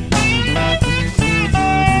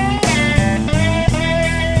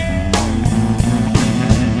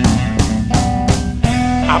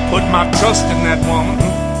 I put my trust in that woman,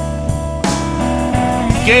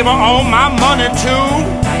 gave her all my money too.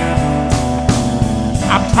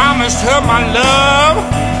 I promised her my love.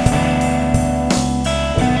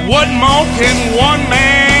 What more can one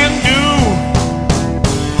man do?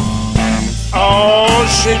 All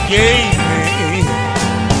she gave me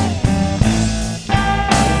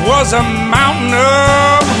was a mountain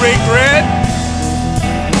of regret.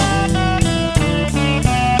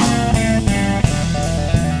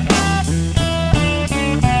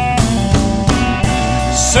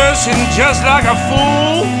 Searching just like a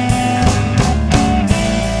fool,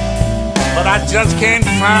 but I just can't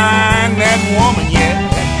find that woman yet.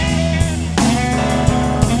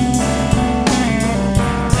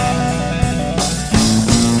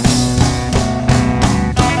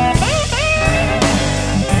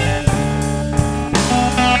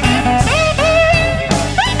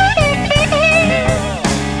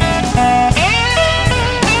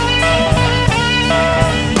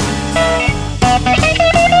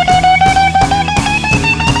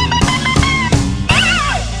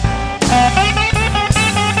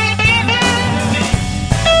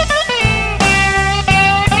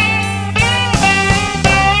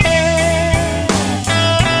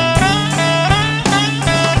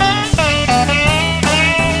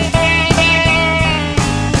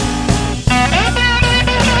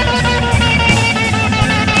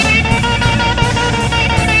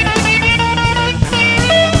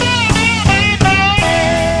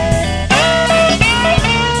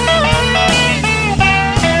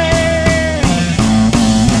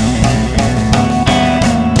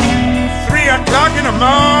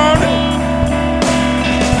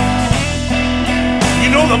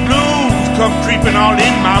 Creeping all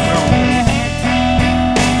in my room.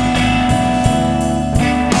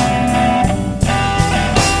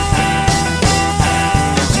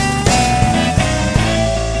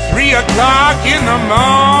 3 o'clock in the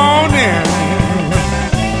morning,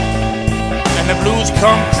 and the blues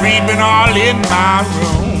come creeping all in my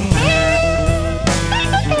room.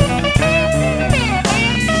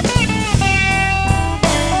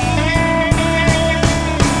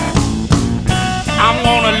 I'm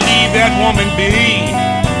gonna leave that woman be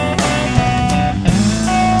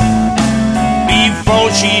before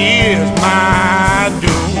she is my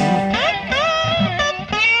doom.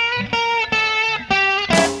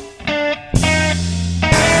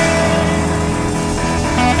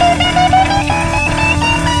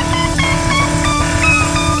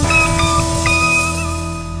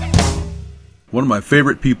 One of my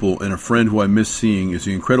favorite people and a friend who I miss seeing is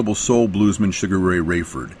the incredible soul bluesman Sugar Ray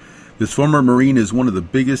Rayford. This former Marine is one of the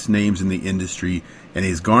biggest names in the industry, and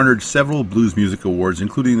he's garnered several blues music awards,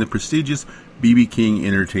 including the prestigious B.B. King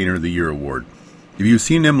Entertainer of the Year award. If you've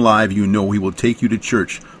seen him live, you know he will take you to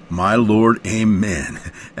church. My Lord, amen.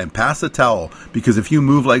 And pass the towel, because if you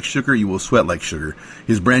move like sugar, you will sweat like sugar.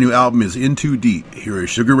 His brand new album is In Too Deep. Here is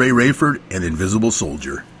Sugar Ray Rayford and Invisible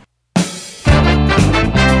Soldier.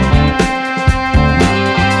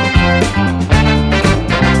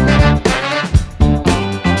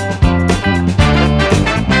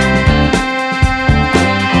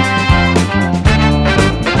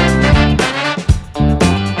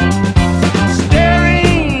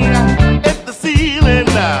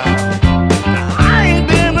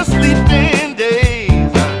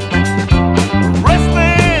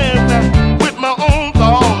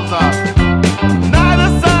 Night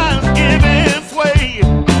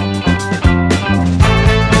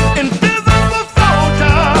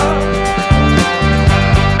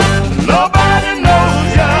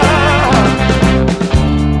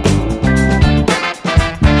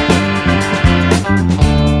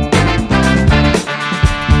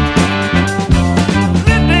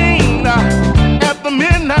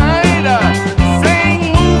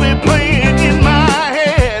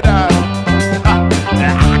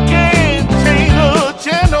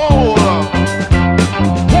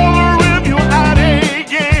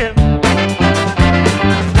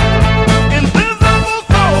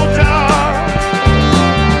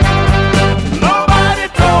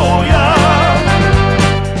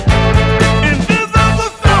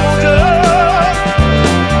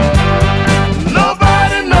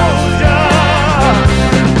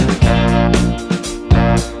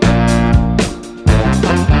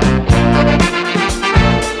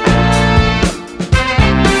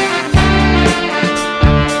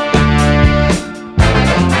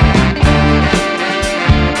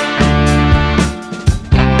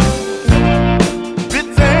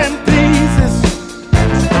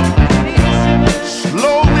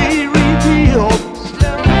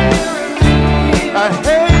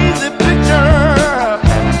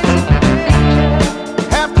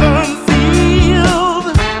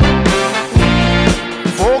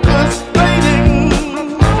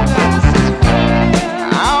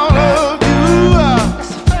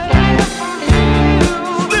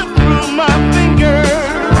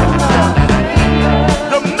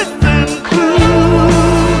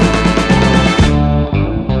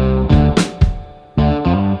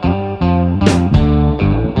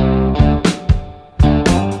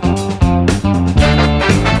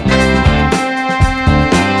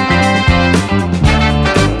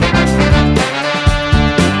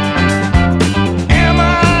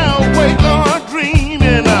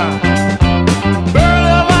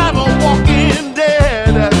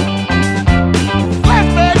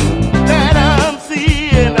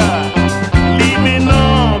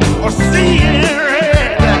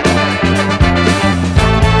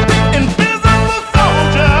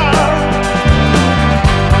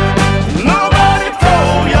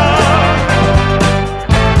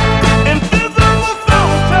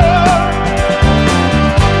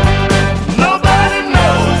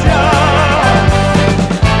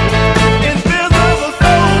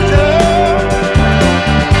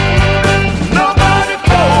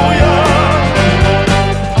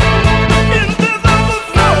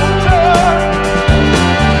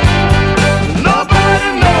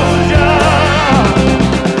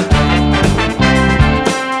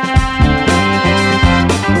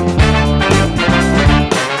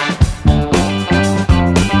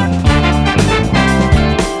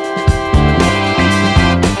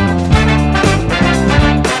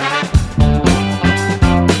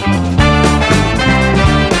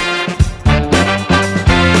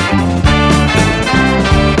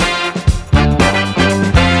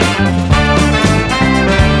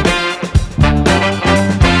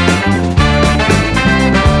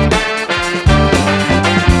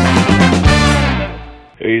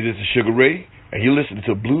Sugar Ray, and you're listening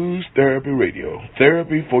to Blues Therapy Radio,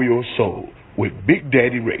 therapy for your soul, with Big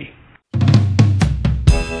Daddy Ray.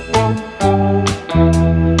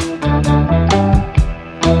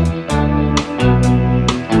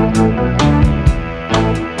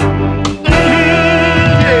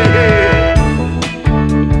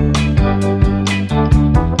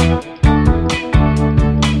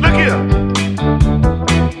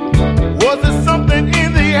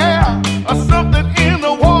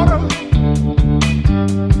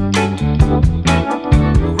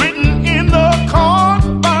 Written in the cards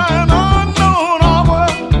by an unknown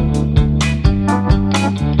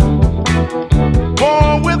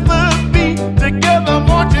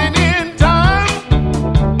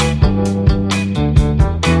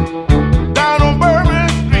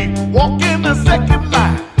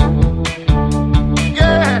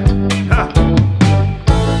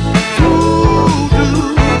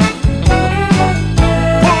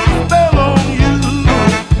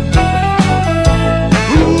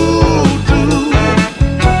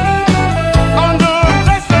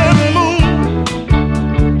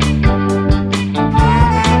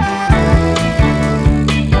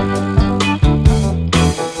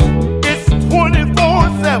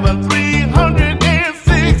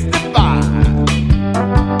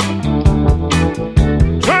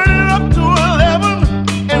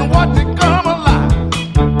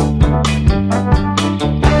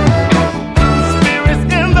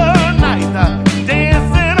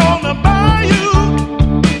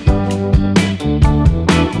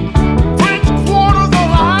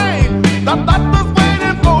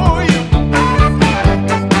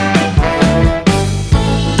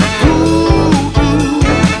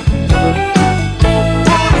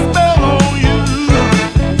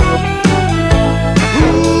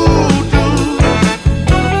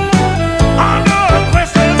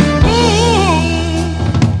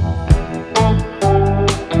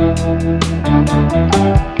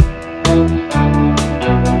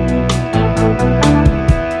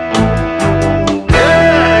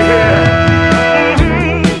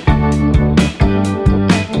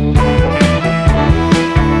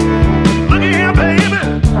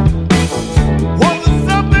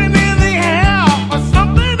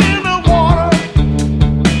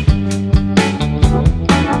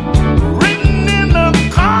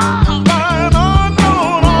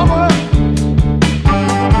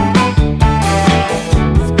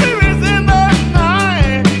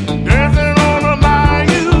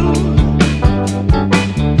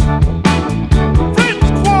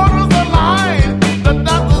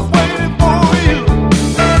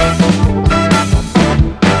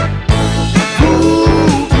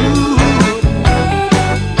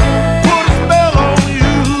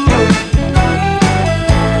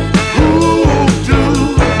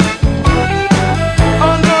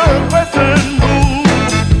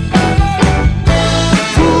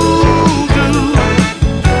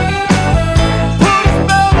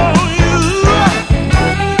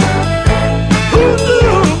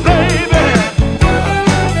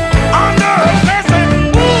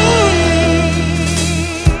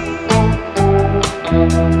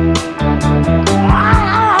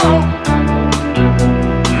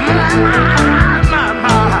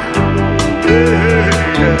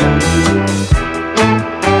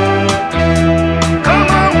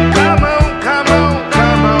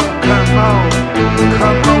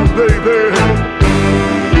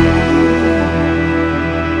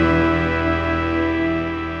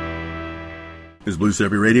is Blues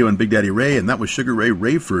Therapy Radio and Big Daddy Ray, and that was Sugar Ray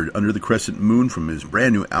Rayford, Under the Crescent Moon, from his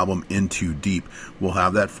brand new album, Into Deep. We'll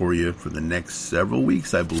have that for you for the next several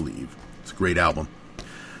weeks, I believe. It's a great album.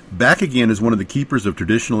 Back again is one of the keepers of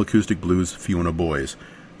traditional acoustic blues, Fiona Boyes.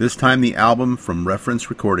 This time the album from Reference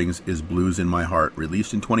Recordings is Blues in My Heart,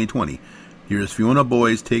 released in 2020. Here's Fiona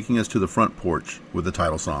Boyes taking us to the front porch with the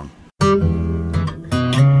title song.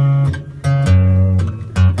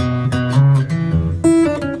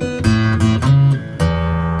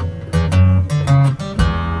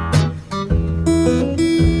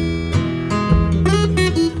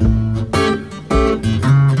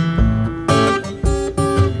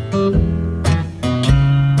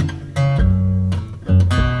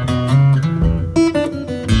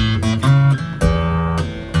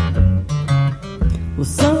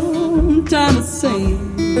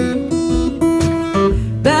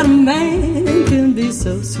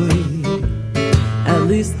 At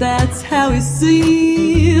least that's how he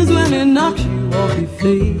sees when he knocks you off your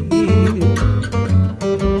feet.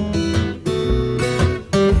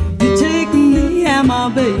 You take me and my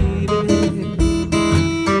baby,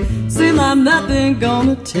 seem like nothing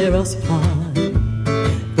gonna tear us apart.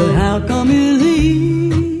 But how come you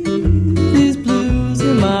leave?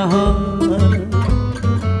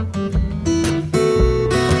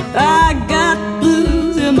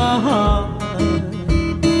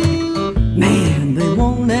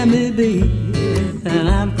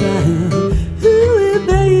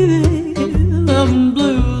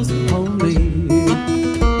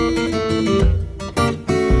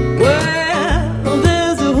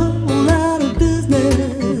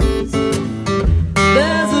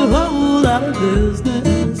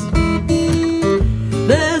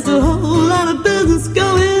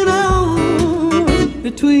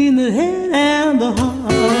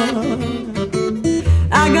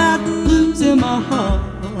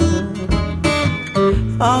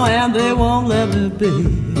 me be.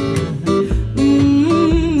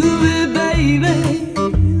 Baby,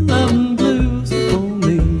 loving blues for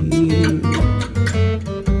me.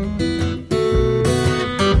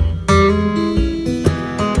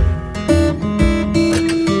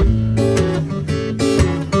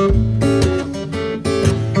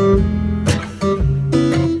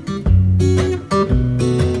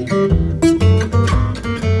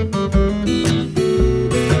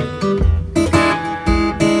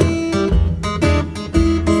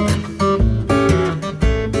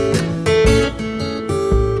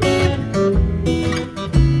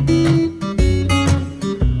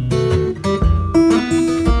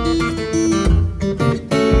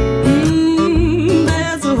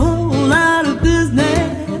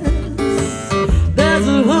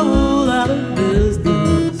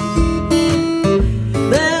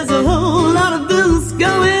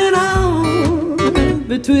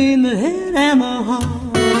 Between the head and the heart,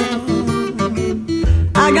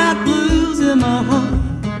 I got blues in my heart.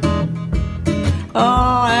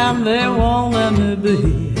 Oh, and they won't let me be.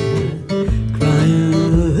 Crying,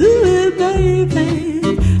 ooh,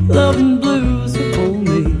 baby, loving blues for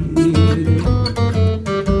me.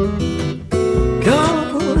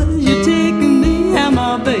 'Cause you're taking me and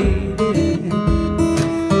my baby.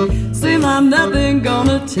 Seems like nothing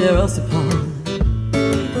gonna tear us apart.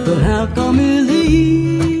 But how come you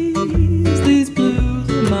leave these blues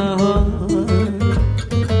in my heart?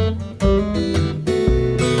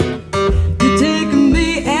 You're taking me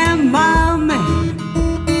and my man.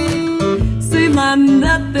 Seems like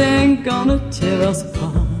nothing gonna tear us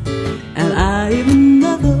apart. And I even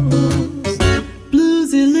know those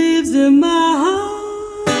blues he leaves in my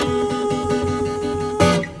heart.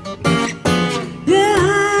 Yeah,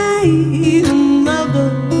 I even know those.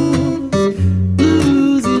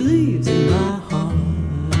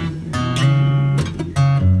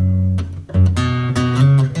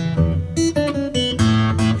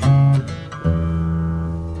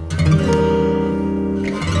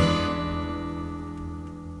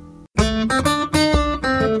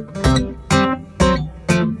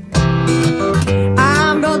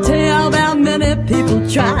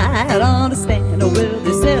 Try to understand. Oh, well,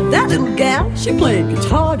 they said that little gal, she played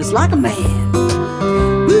guitar just like a man.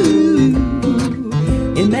 Ooh,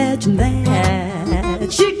 imagine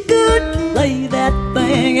that. She could play that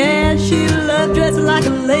thing, and she loved dressing like a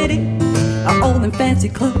lady. All them fancy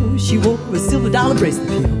clothes she wore with silver dollar bracelet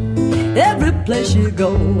pill. Every place she'd go,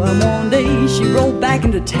 and one day she rolled back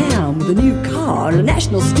into town with a new car and a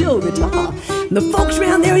National Steel guitar. And the folks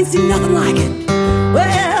around there ain't seen nothing like it.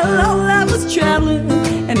 Well, all that was traveling,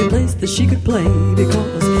 any place that she could play,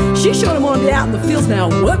 because she sure didn't want to be out in the fields now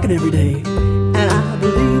working every day. And I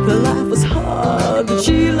believe her life was hard, but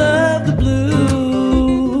she loved the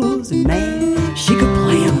blues, and man, she could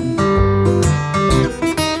play them.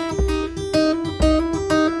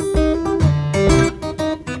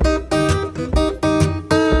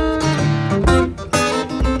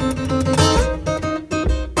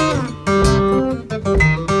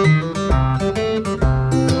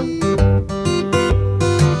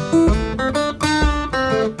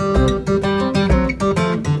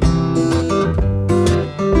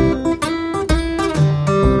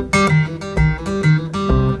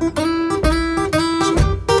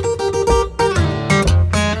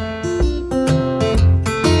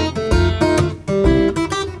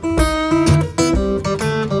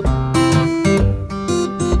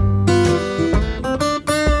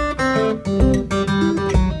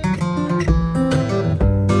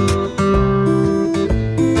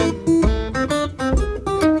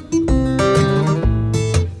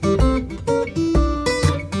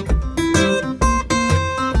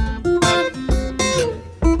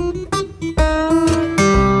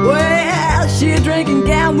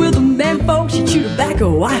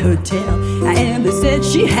 And they said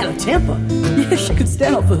she had a temper. Yeah, she could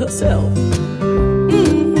stand up for herself.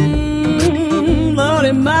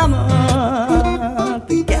 Lordy mama,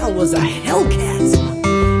 the gal was a hellcat.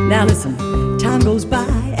 Now listen, time goes by,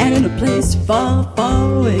 and in a place far,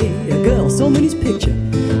 far away, a girl saw Minnie's picture,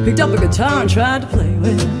 picked up a guitar and tried to play.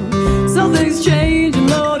 Well, something's changed, and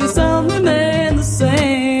Lordy, something ain't the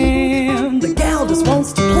same. The gal just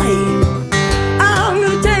wants to play. I'm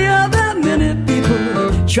gonna tell you about Minnie, people.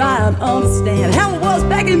 Try and understand how it was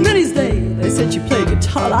back in Minnie's day. They said she played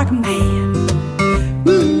guitar like a man.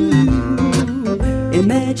 Ooh,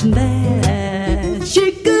 imagine that.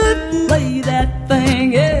 She could play that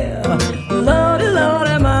thing, yeah. Lordy,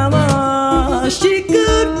 Lordy, mama, she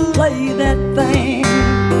could play that thing.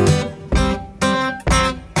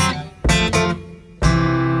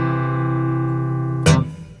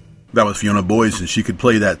 That was Fiona Boyce, and she could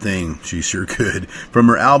play that thing. She sure could. From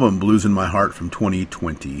her album, Blues in My Heart from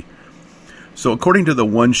 2020. So according to the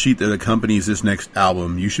one sheet that accompanies this next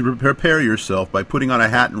album, you should prepare yourself by putting on a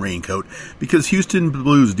hat and raincoat, because Houston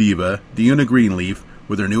blues diva, Deuna Greenleaf,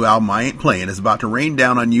 with her new album, I Ain't Playing, is about to rain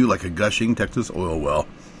down on you like a gushing Texas oil well.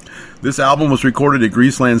 This album was recorded at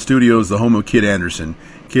Greaseland Studios, the home of Kid Anderson.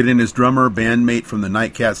 Kid and his drummer, bandmate from the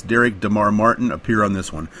Nightcats, Derek DeMar Martin, appear on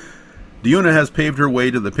this one. Deuna has paved her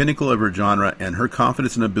way to the pinnacle of her genre, and her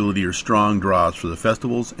confidence and ability are strong draws for the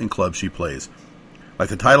festivals and clubs she plays. Like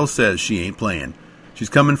the title says, she ain't playing. She's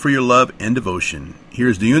coming for your love and devotion.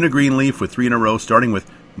 Here's Deuna Greenleaf with 3 in a row, starting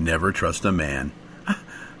with Never Trust a Man.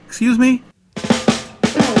 Excuse me?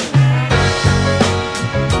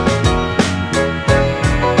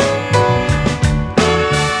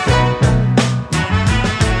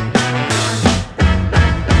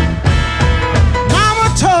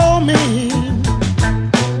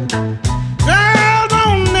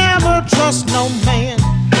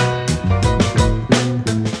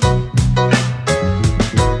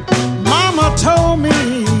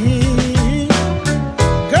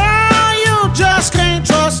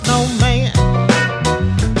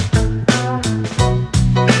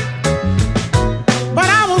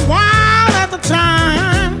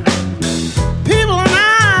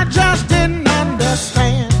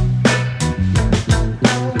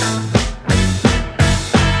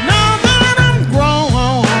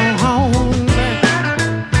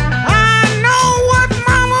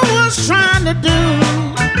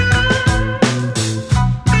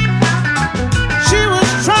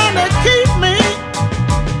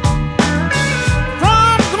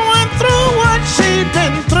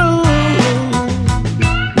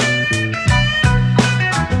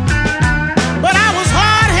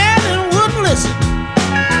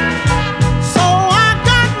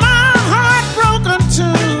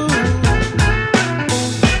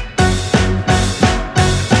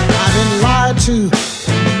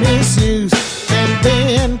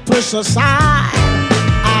 Aside,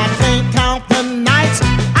 I can't count the nights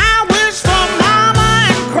I wish for mama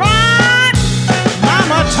and cried.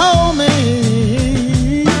 Mama told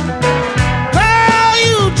me, girl,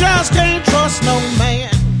 you just can't trust no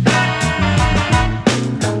man.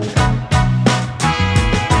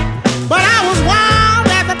 But I was wild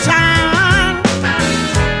at the time.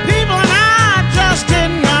 People and I just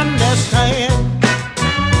didn't understand.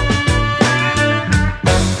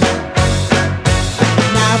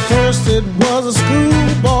 First it was a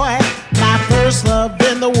schoolboy, my first love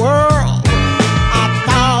in the world. I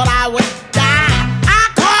thought I would die. I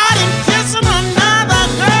caught him kissing another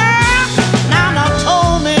girl. Mama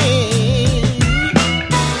told me,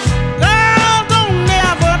 girl, don't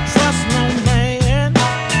never trust no man.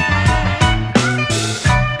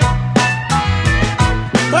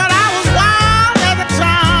 But I was wild at the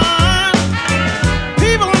time.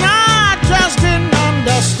 People and I just didn't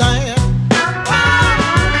understand.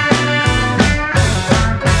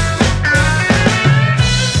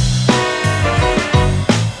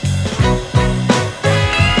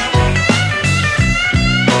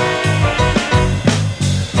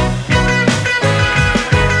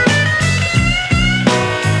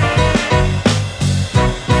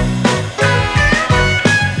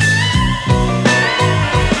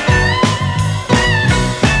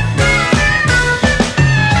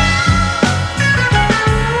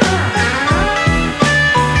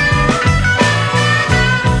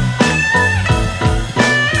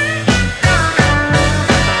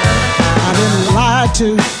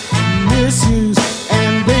 To misuse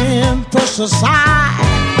and then push aside.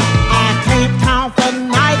 I can't count the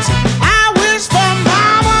nights I wish for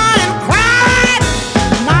mama and cried.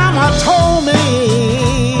 Mama told me,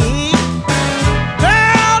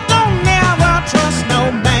 girl, don't never trust no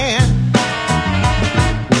man.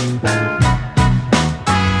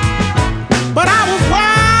 But I was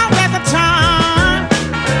wild at the time.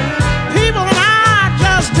 People and I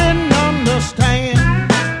just didn't understand.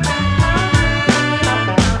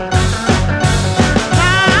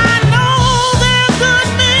 I know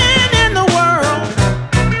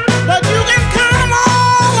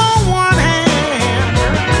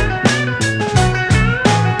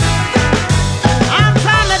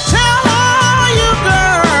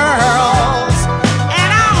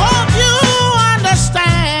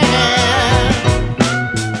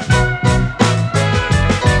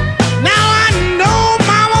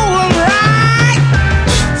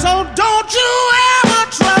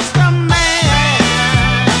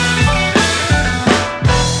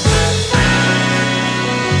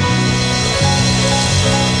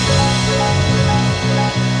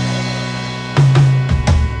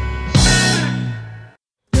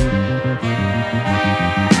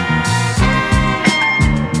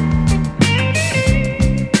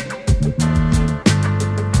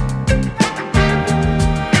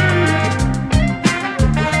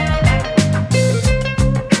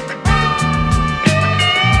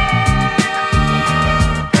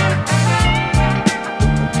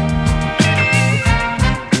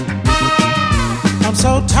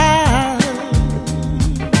so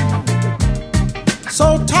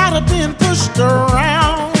tired of being pushed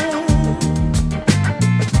around.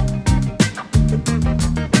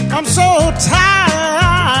 I'm so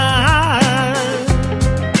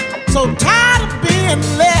tired of being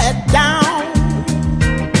let down.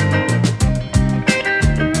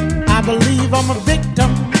 I believe I'm a victim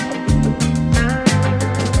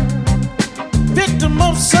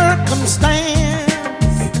of circumstance.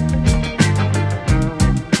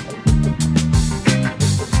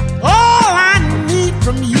 All I need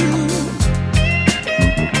from you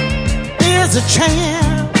is a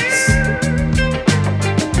chance.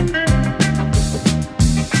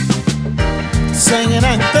 Singing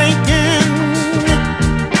and thinking,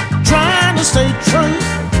 trying to stay true.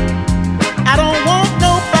 I don't want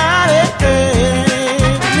nobody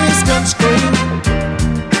misconstrued.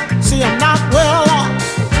 See, I'm not well off,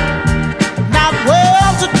 not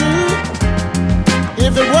well to do.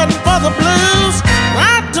 If it wasn't for the blues, I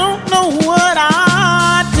don't know what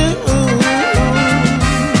I'd do.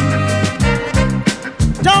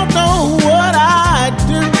 Don't know what I'd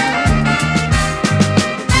do.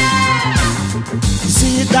 You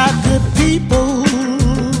see, you got good people.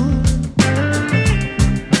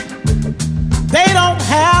 They don't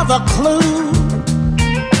have a clue.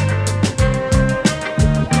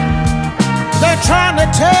 They're trying to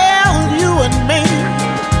tell you and me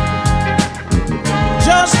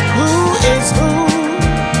just who is who.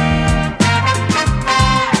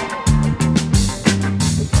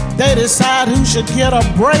 They decide who should get a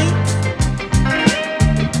break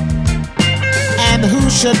and who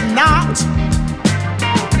should not.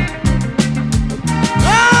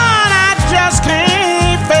 And I just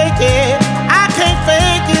can't fake it. I can't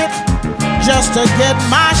fake it just to get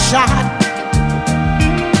my shot.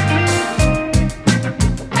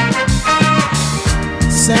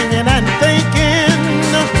 Singing and thinking,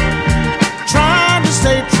 trying to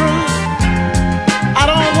stay true. I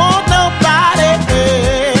don't want nobody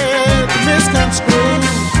misconstrued.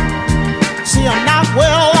 See, I'm not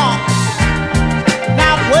well off,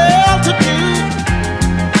 not well to do.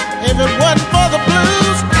 If it wasn't for the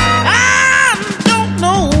blues, I don't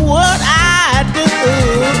know what I'd do.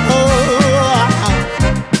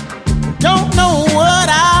 Don't know what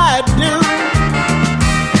I'd do.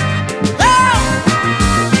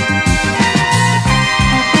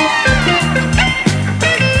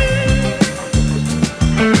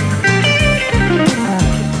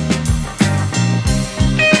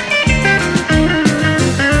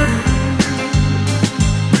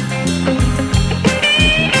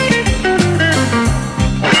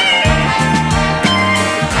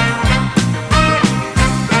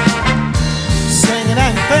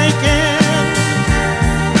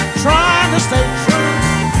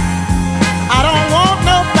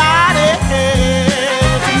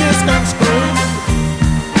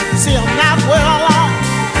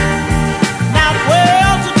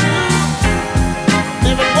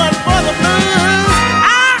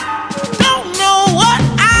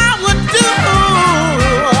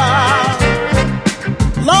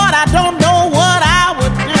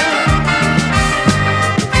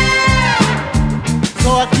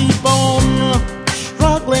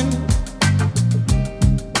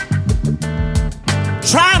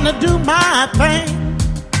 Trying to do my thing.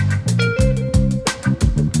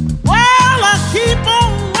 Well, I keep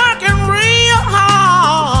on working real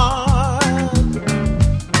hard,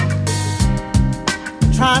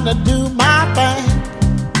 trying to do my thing.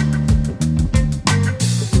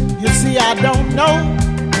 You see, I don't know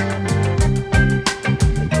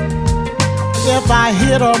if I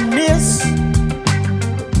hit or miss.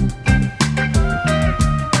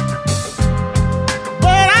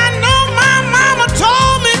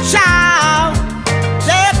 Child,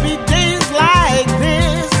 there'd be days like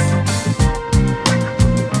this,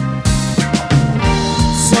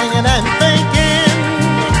 singing and thinking,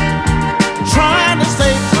 trying to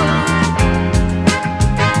stay true.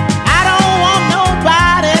 I don't want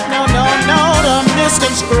nobody, no, to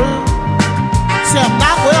misconstrue. See, I'm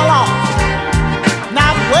not well off,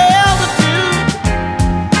 not well to do.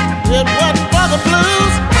 It wasn't for the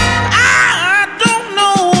blues.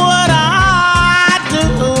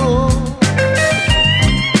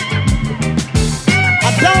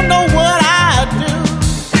 Don't know what I'd do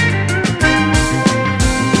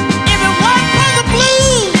if it wasn't for the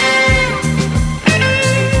blues.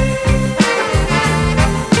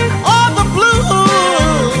 Oh, the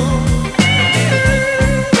blues.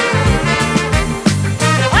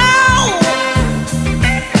 Oh,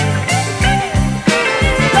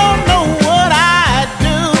 don't know what I'd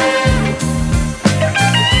do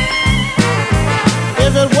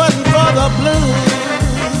if it wasn't for the blues.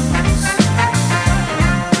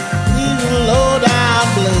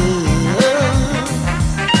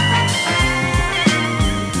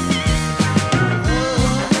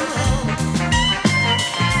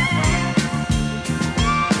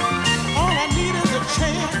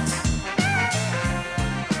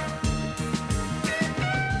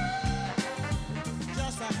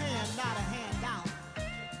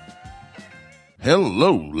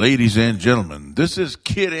 Hello, ladies and gentlemen. This is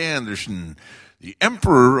Kid Anderson, the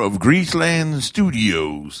Emperor of Greaseland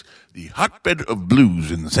Studios, the hotbed of blues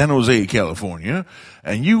in San Jose, California,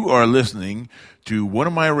 and you are listening to one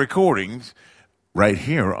of my recordings right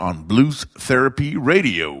here on Blues Therapy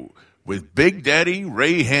Radio with Big Daddy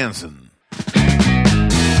Ray Hansen.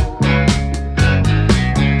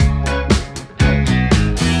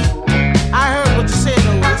 I heard what you said,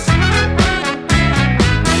 Otis.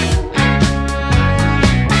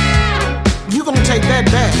 You gonna take that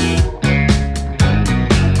back?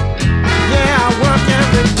 Yeah, I work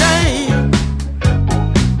every day.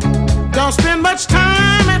 Don't spend much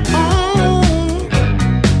time at home.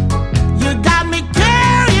 You got me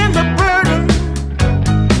carrying the burden.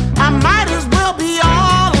 I might as well be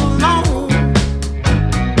all alone.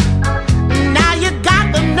 Now you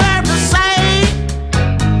got the nerve to say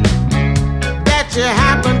that you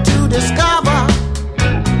happen to discover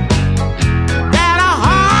that a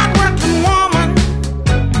hard-working woman,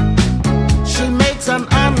 she makes an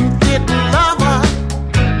unfit lover.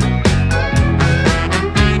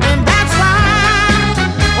 And that's why,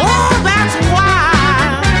 oh, that's why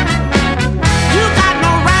you got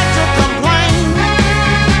no right to complain,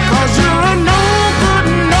 'cause you're a no-good,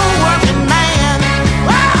 no-working man.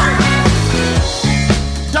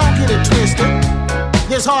 Don't get it twisted.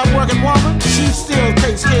 This hard-working woman, she still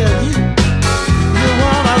takes care of you. You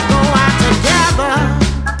wanna go out together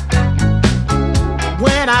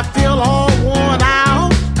when I feel all worn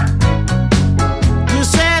out. You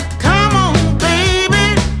said, come on,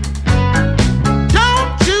 baby.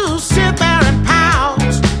 Don't you sit there and pout.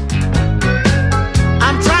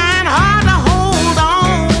 I'm trying hard to hold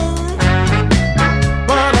on,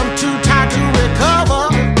 but I'm too tired to recover.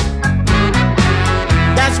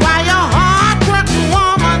 That's why your hard-working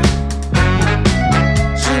woman,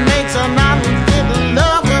 she makes an unfit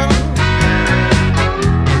lover.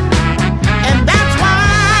 And that's why,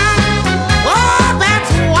 oh,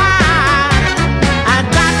 that's why I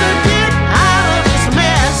got to get out of this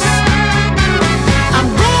mess. I'm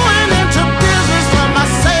going into business for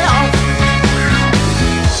myself.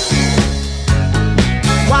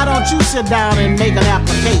 Why don't you sit down and make an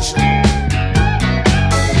application?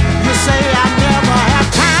 You say I never have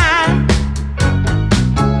time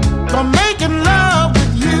for making love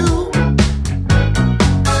with you,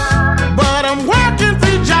 but I'm working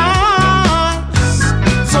 3 jobs.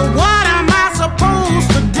 So what am I supposed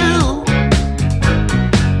to do?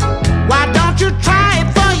 Why don't you try it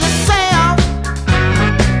for yourself?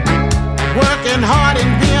 Working hard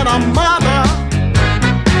and being a mother,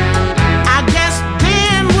 I guess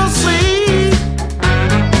then we'll see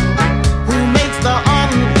who makes the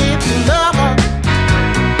unfit lover.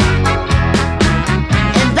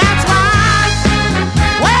 And that's why,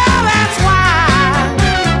 well, that's why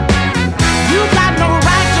you got no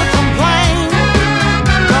right to complain,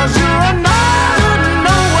 'cause you're a no-good,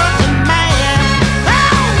 no-working man.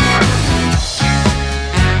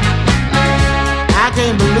 I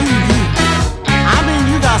can't believe you. I mean,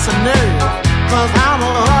 you got some nerve, 'cause I'm a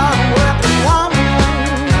hard-working woman.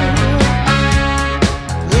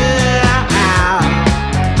 Yeah.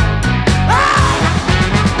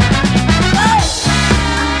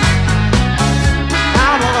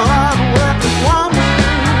 I'm a hard-working woman.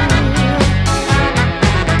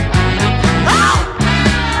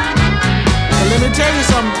 But let me tell you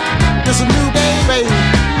something. It's a new day, baby.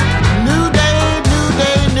 New day, new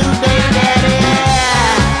day, new day, daddy.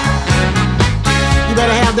 You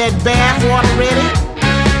better have that bath water ready.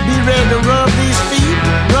 Be ready to rub these feet,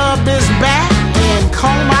 rub this back, and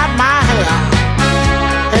comb out my hair.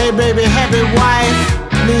 Hey, baby, happy wife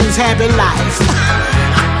means happy life.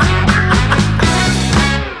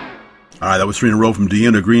 All right, that was 3 in a row from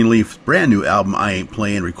Deanna Greenleaf's brand new album, I Ain't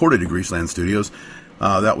Playing, recorded at Greaseland Studios.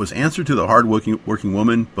 That was Answer to the Hard-Working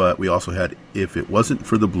Woman, but we also had If It Wasn't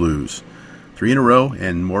for the Blues. 3 in a row,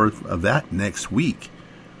 and more of that next week.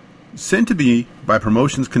 Sent to me by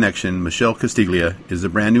Promotions Connection, Michelle Castiglia, is a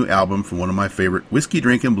brand new album from one of my favorite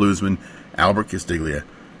whiskey-drinking bluesmen, Albert Castiglia.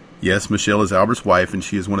 Yes, Michelle is Albert's wife, and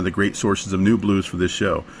she is one of the great sources of new blues for this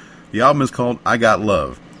show. The album is called I Got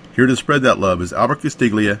Love. Here to spread that love is Albert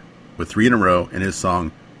Castiglia with 3 in a row and his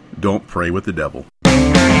song, Don't Pray with the Devil.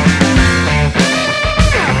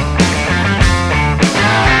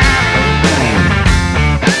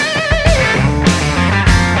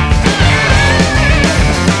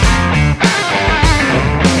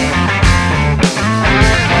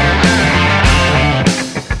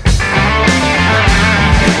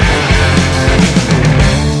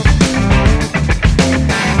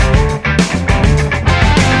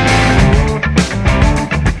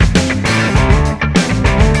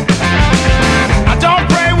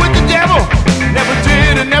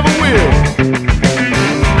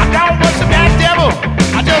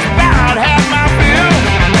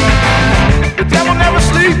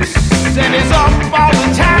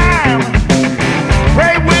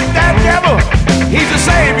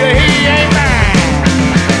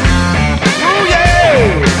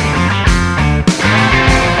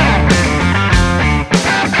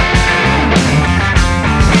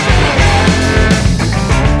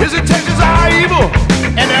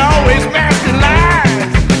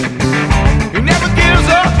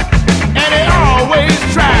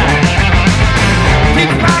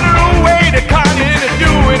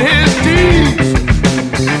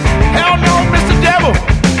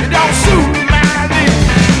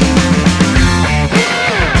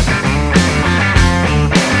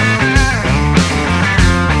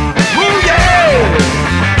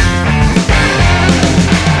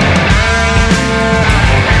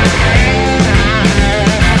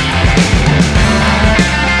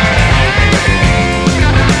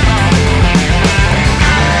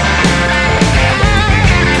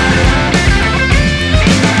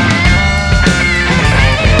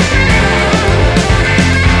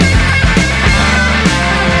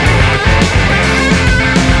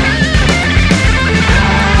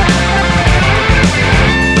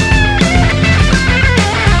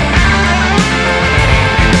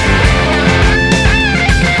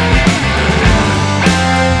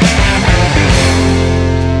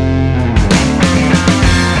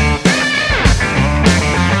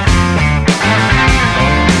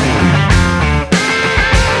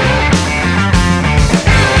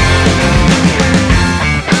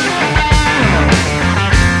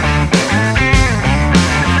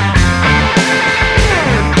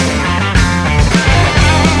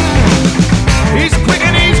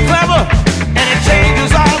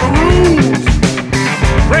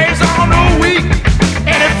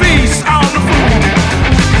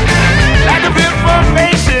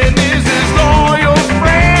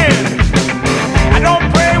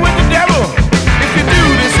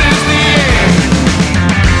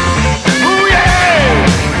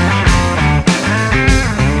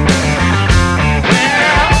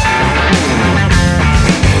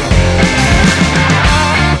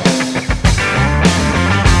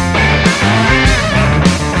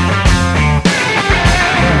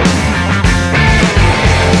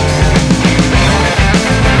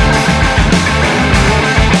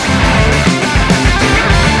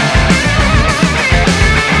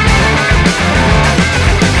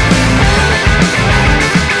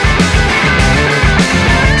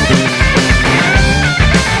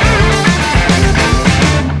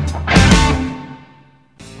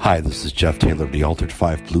 Hi, this is Jeff Taylor of the Altered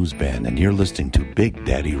Five Blues Band, and you're listening to Big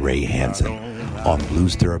Daddy Ray Hansen on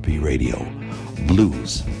Blues Therapy Radio.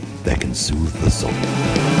 Blues that can soothe the soul.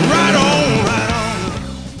 Right on, right on.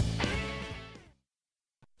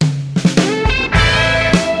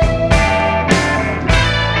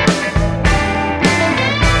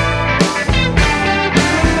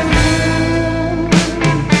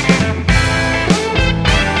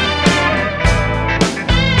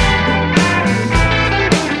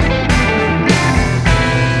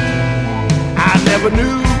 Never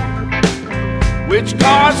knew which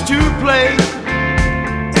cards to play.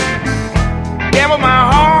 Gambled my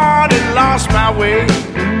heart and lost my way.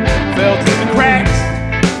 Fell through the cracks,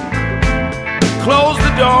 closed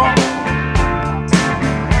the door.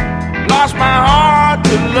 Lost my heart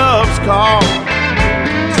to love's call.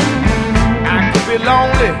 I could be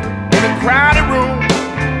lonely in a crowded room,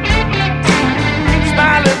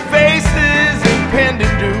 smiling faces and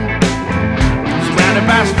pending doom, surrounded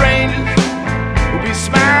by strangers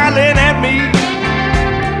smiling at me.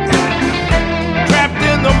 Trapped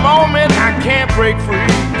in the moment, I can't break free.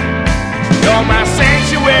 You're my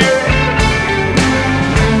sanctuary,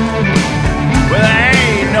 well, there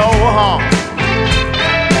ain't no harm.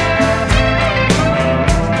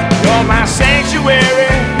 You're my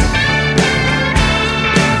sanctuary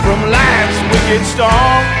from life's wicked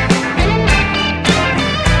storm.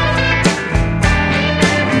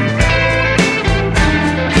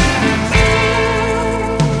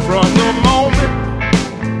 From the moment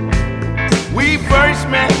we first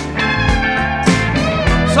met,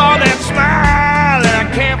 saw that smile and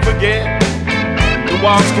I can't forget. The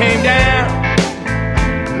walls came down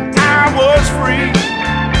and I was free.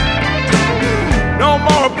 No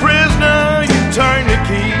more a prisoner, you turned the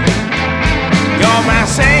key. You're my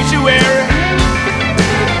sanctuary,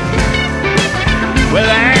 well,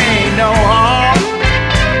 there ain't no harm.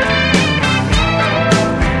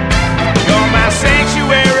 You're my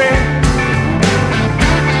sanctuary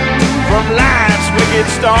from life's wicked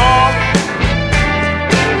storm.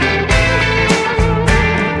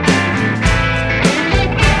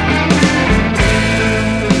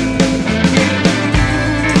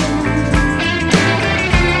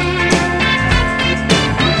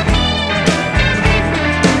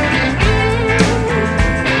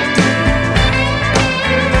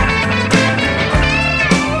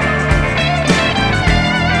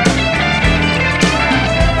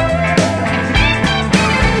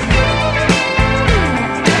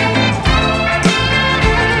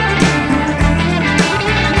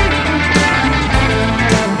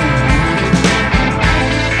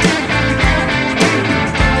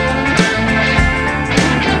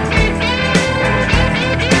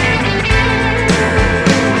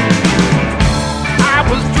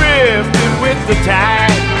 The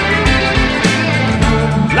tide,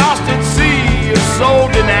 lost at sea, a soul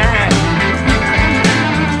denied.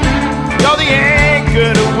 You're the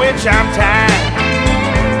anchor to which I'm tied,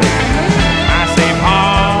 my safe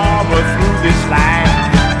harbor through this life.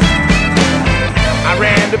 I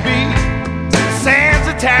ran to be sands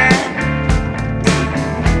of time,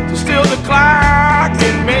 to still the clock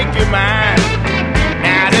and make you mine.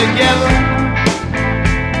 Now together,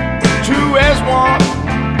 two as one.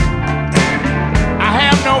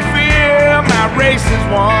 No fear, my race is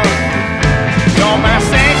won. You're my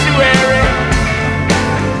sanctuary.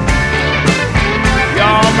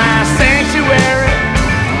 You're my sanctuary.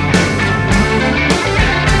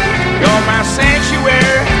 You're my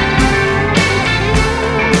sanctuary.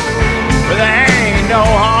 But there ain't no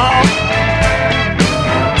harm.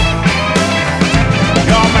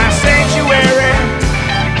 You're my sanctuary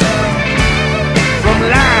from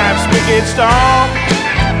life's wicked storm.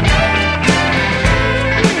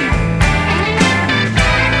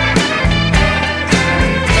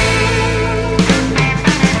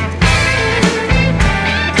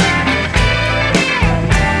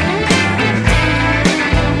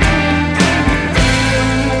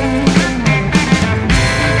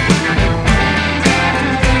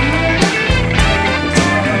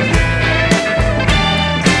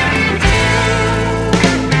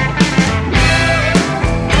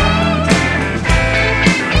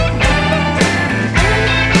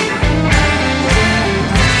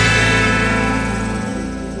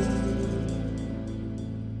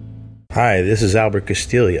 Hi, this is Albert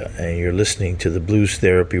Castilla, and you're listening to the Blues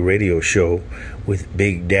Therapy Radio Show with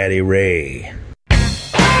Big Daddy Ray.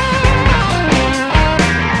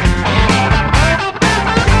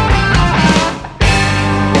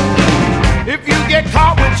 If you get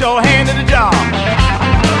caught with your hand in the jar,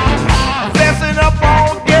 fessing up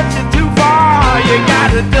won't get you too far. You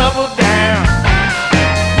gotta double down.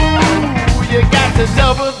 Ooh, you got to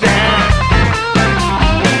double down.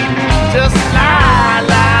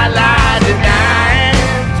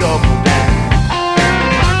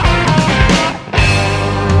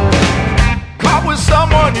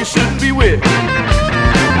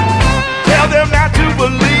 Tell them not to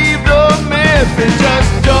believe the myth and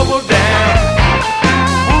just double down.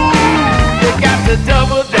 Ooh, you got to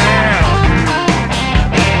double down.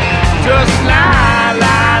 Just lie,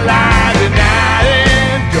 lie, lie, deny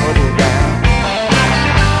and double down.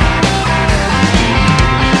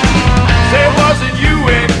 Say it wasn't you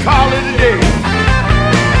and call it a day.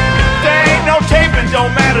 There ain't no taping,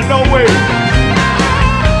 don't matter no way.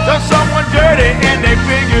 Done someone dirty and they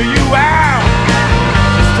figure you out.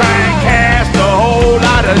 Just try and cast a whole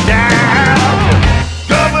lot of doubt.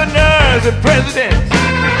 Governors and presidents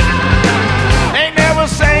ain't never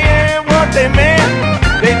saying what they meant.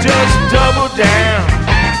 They just double down.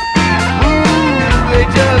 Ooh, they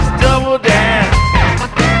just double down.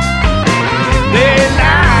 They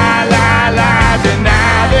lie, lie, lie,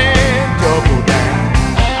 deny, then double down.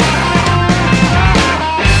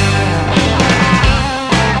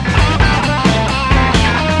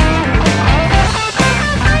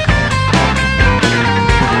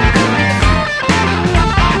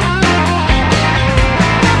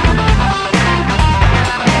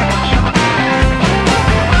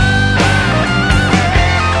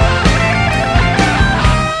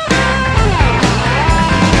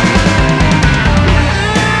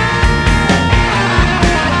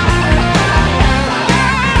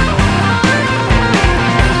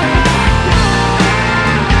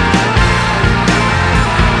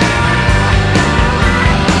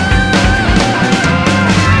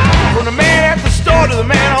 To the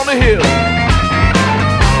man on the hill.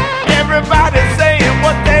 Everybody's saying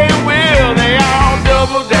what they will. They all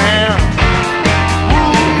double down.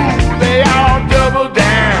 Ooh, they all double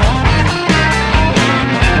down.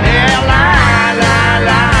 Yeah, lie, lie,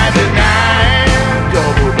 lie, deny and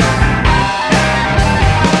double down.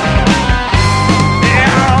 They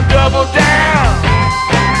all double down.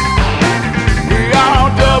 We all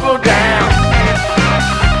double down.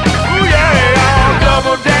 Ooh, yeah, they all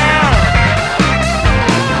double down.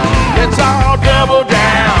 It's all double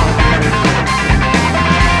down.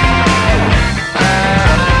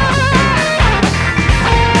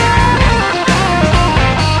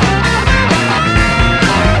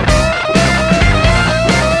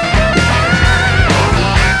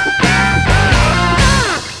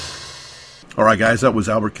 All right, guys, that was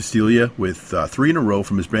Albert Castiglia with 3 in a row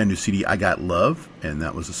from his brand new CD, I Got Love, and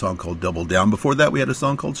that was a song called Double Down. Before that, we had a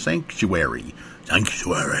song called Sanctuary.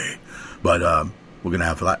 Sanctuary. But we're going to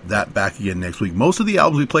have that back again next week. Most of the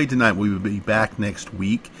albums we played tonight, we will be back next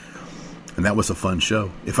week, and that was a fun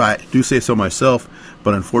show, if I do say so myself.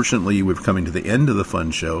 But unfortunately, we're coming to the end of the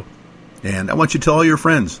fun show, and I want you to tell all your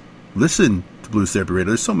friends, listen to Blues Therapy Radio.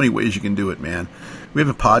 There's so many ways you can do it, man. We have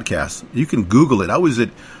a podcast. You can Google it. I was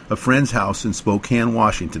at a friend's house in Spokane,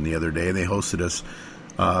 Washington the other day, and they hosted us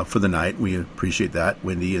for the night. We appreciate that,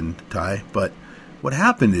 Wendy and Ty. But what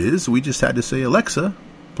happened is we just had to say, Alexa,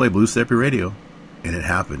 play Blues Therapy Radio, and it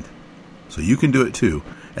happened. So you can do it too.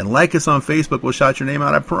 And like us on Facebook. We'll shout your name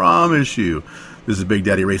out, I promise you. This is Big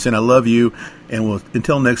Daddy Ray saying I love you. And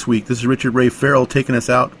until next week, this is Richard Ray Farrell taking us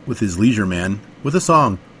out with his Leisure Man with a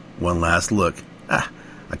song, One Last Look. I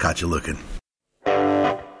caught you looking.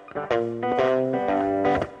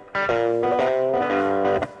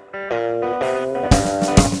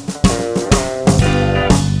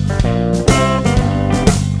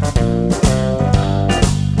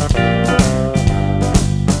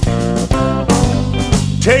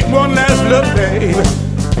 Take one last look, baby.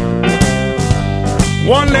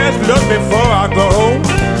 One last look before I go.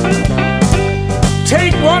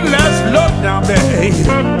 Take one last look now, baby.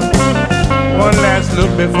 One last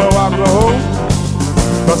look before I go.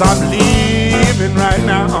 'Cause I'm leaving right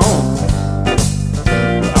now.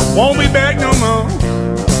 I won't be back no more.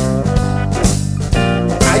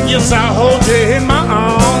 I guess I'll hold you in my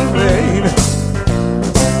arms, baby.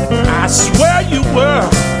 I swear you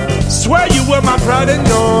were my pride and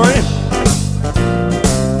joy.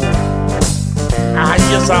 I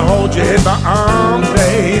guess I'll hold you in my arms,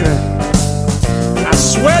 baby. I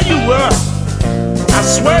swear you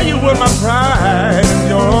were my pride and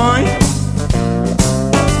joy.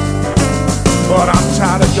 But I'm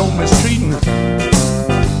tired of your mistreating.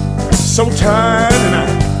 So tired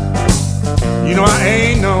tonight. You know I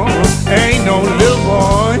ain't no little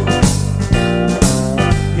boy.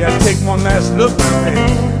 Yeah, take one last look,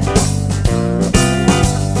 baby.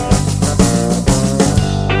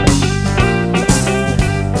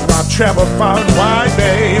 Travel far and wide,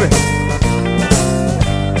 baby,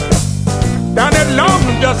 down that long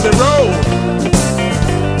and dusty road,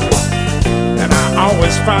 and I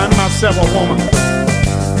always find myself a woman.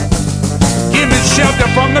 Give me shelter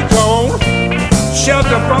from the cold,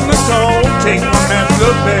 shelter from the cold. Take one last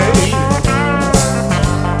look, baby.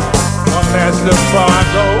 last look before I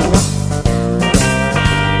go.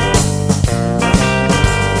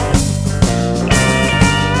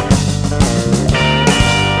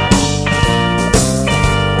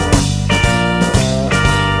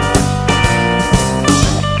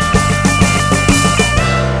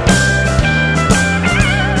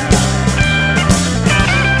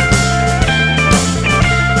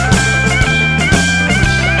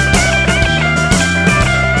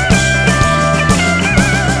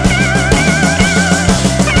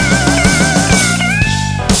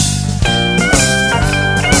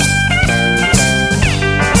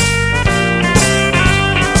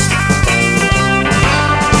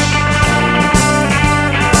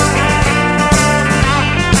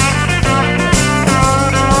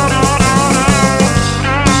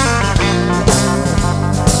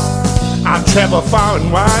 Travel far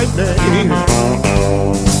and wide, baby,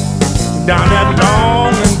 down that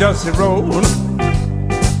long and dusty road.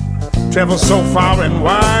 Travel so far and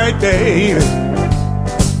wide, baby,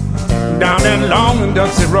 down that long and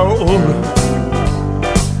dusty road.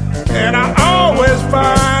 And I always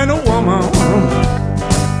find a woman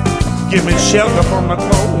give me shelter from the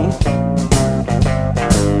cold.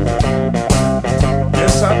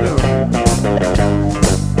 Yes, I do.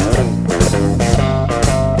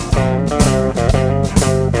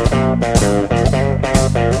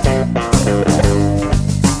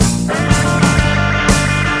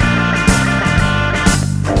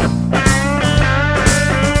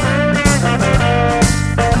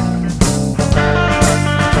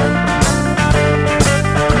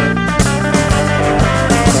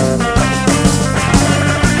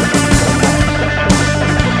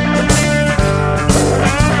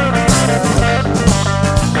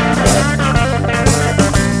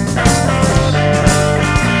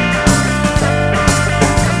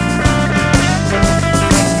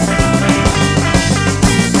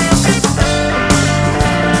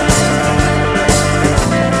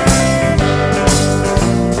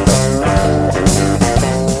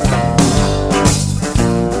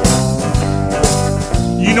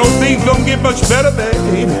 Don't get much better,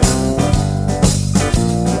 baby, the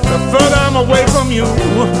further I'm away from you.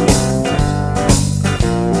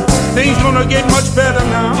 Things gonna get much better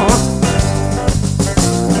now,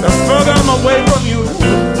 the further I'm away from you.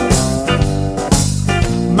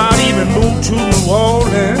 Might even move to New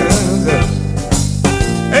Orleans.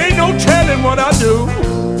 Ain't no telling what I do.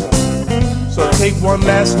 So take one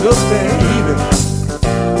last look, baby,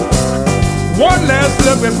 one last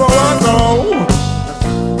look before I go.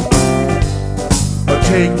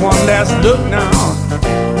 Take one last look now,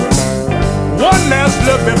 one last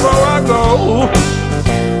look before I go.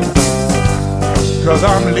 'Cause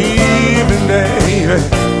I'm leaving, baby,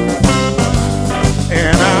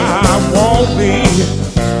 and I won't be,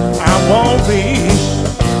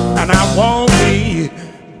 and I won't be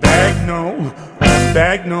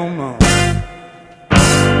back no more.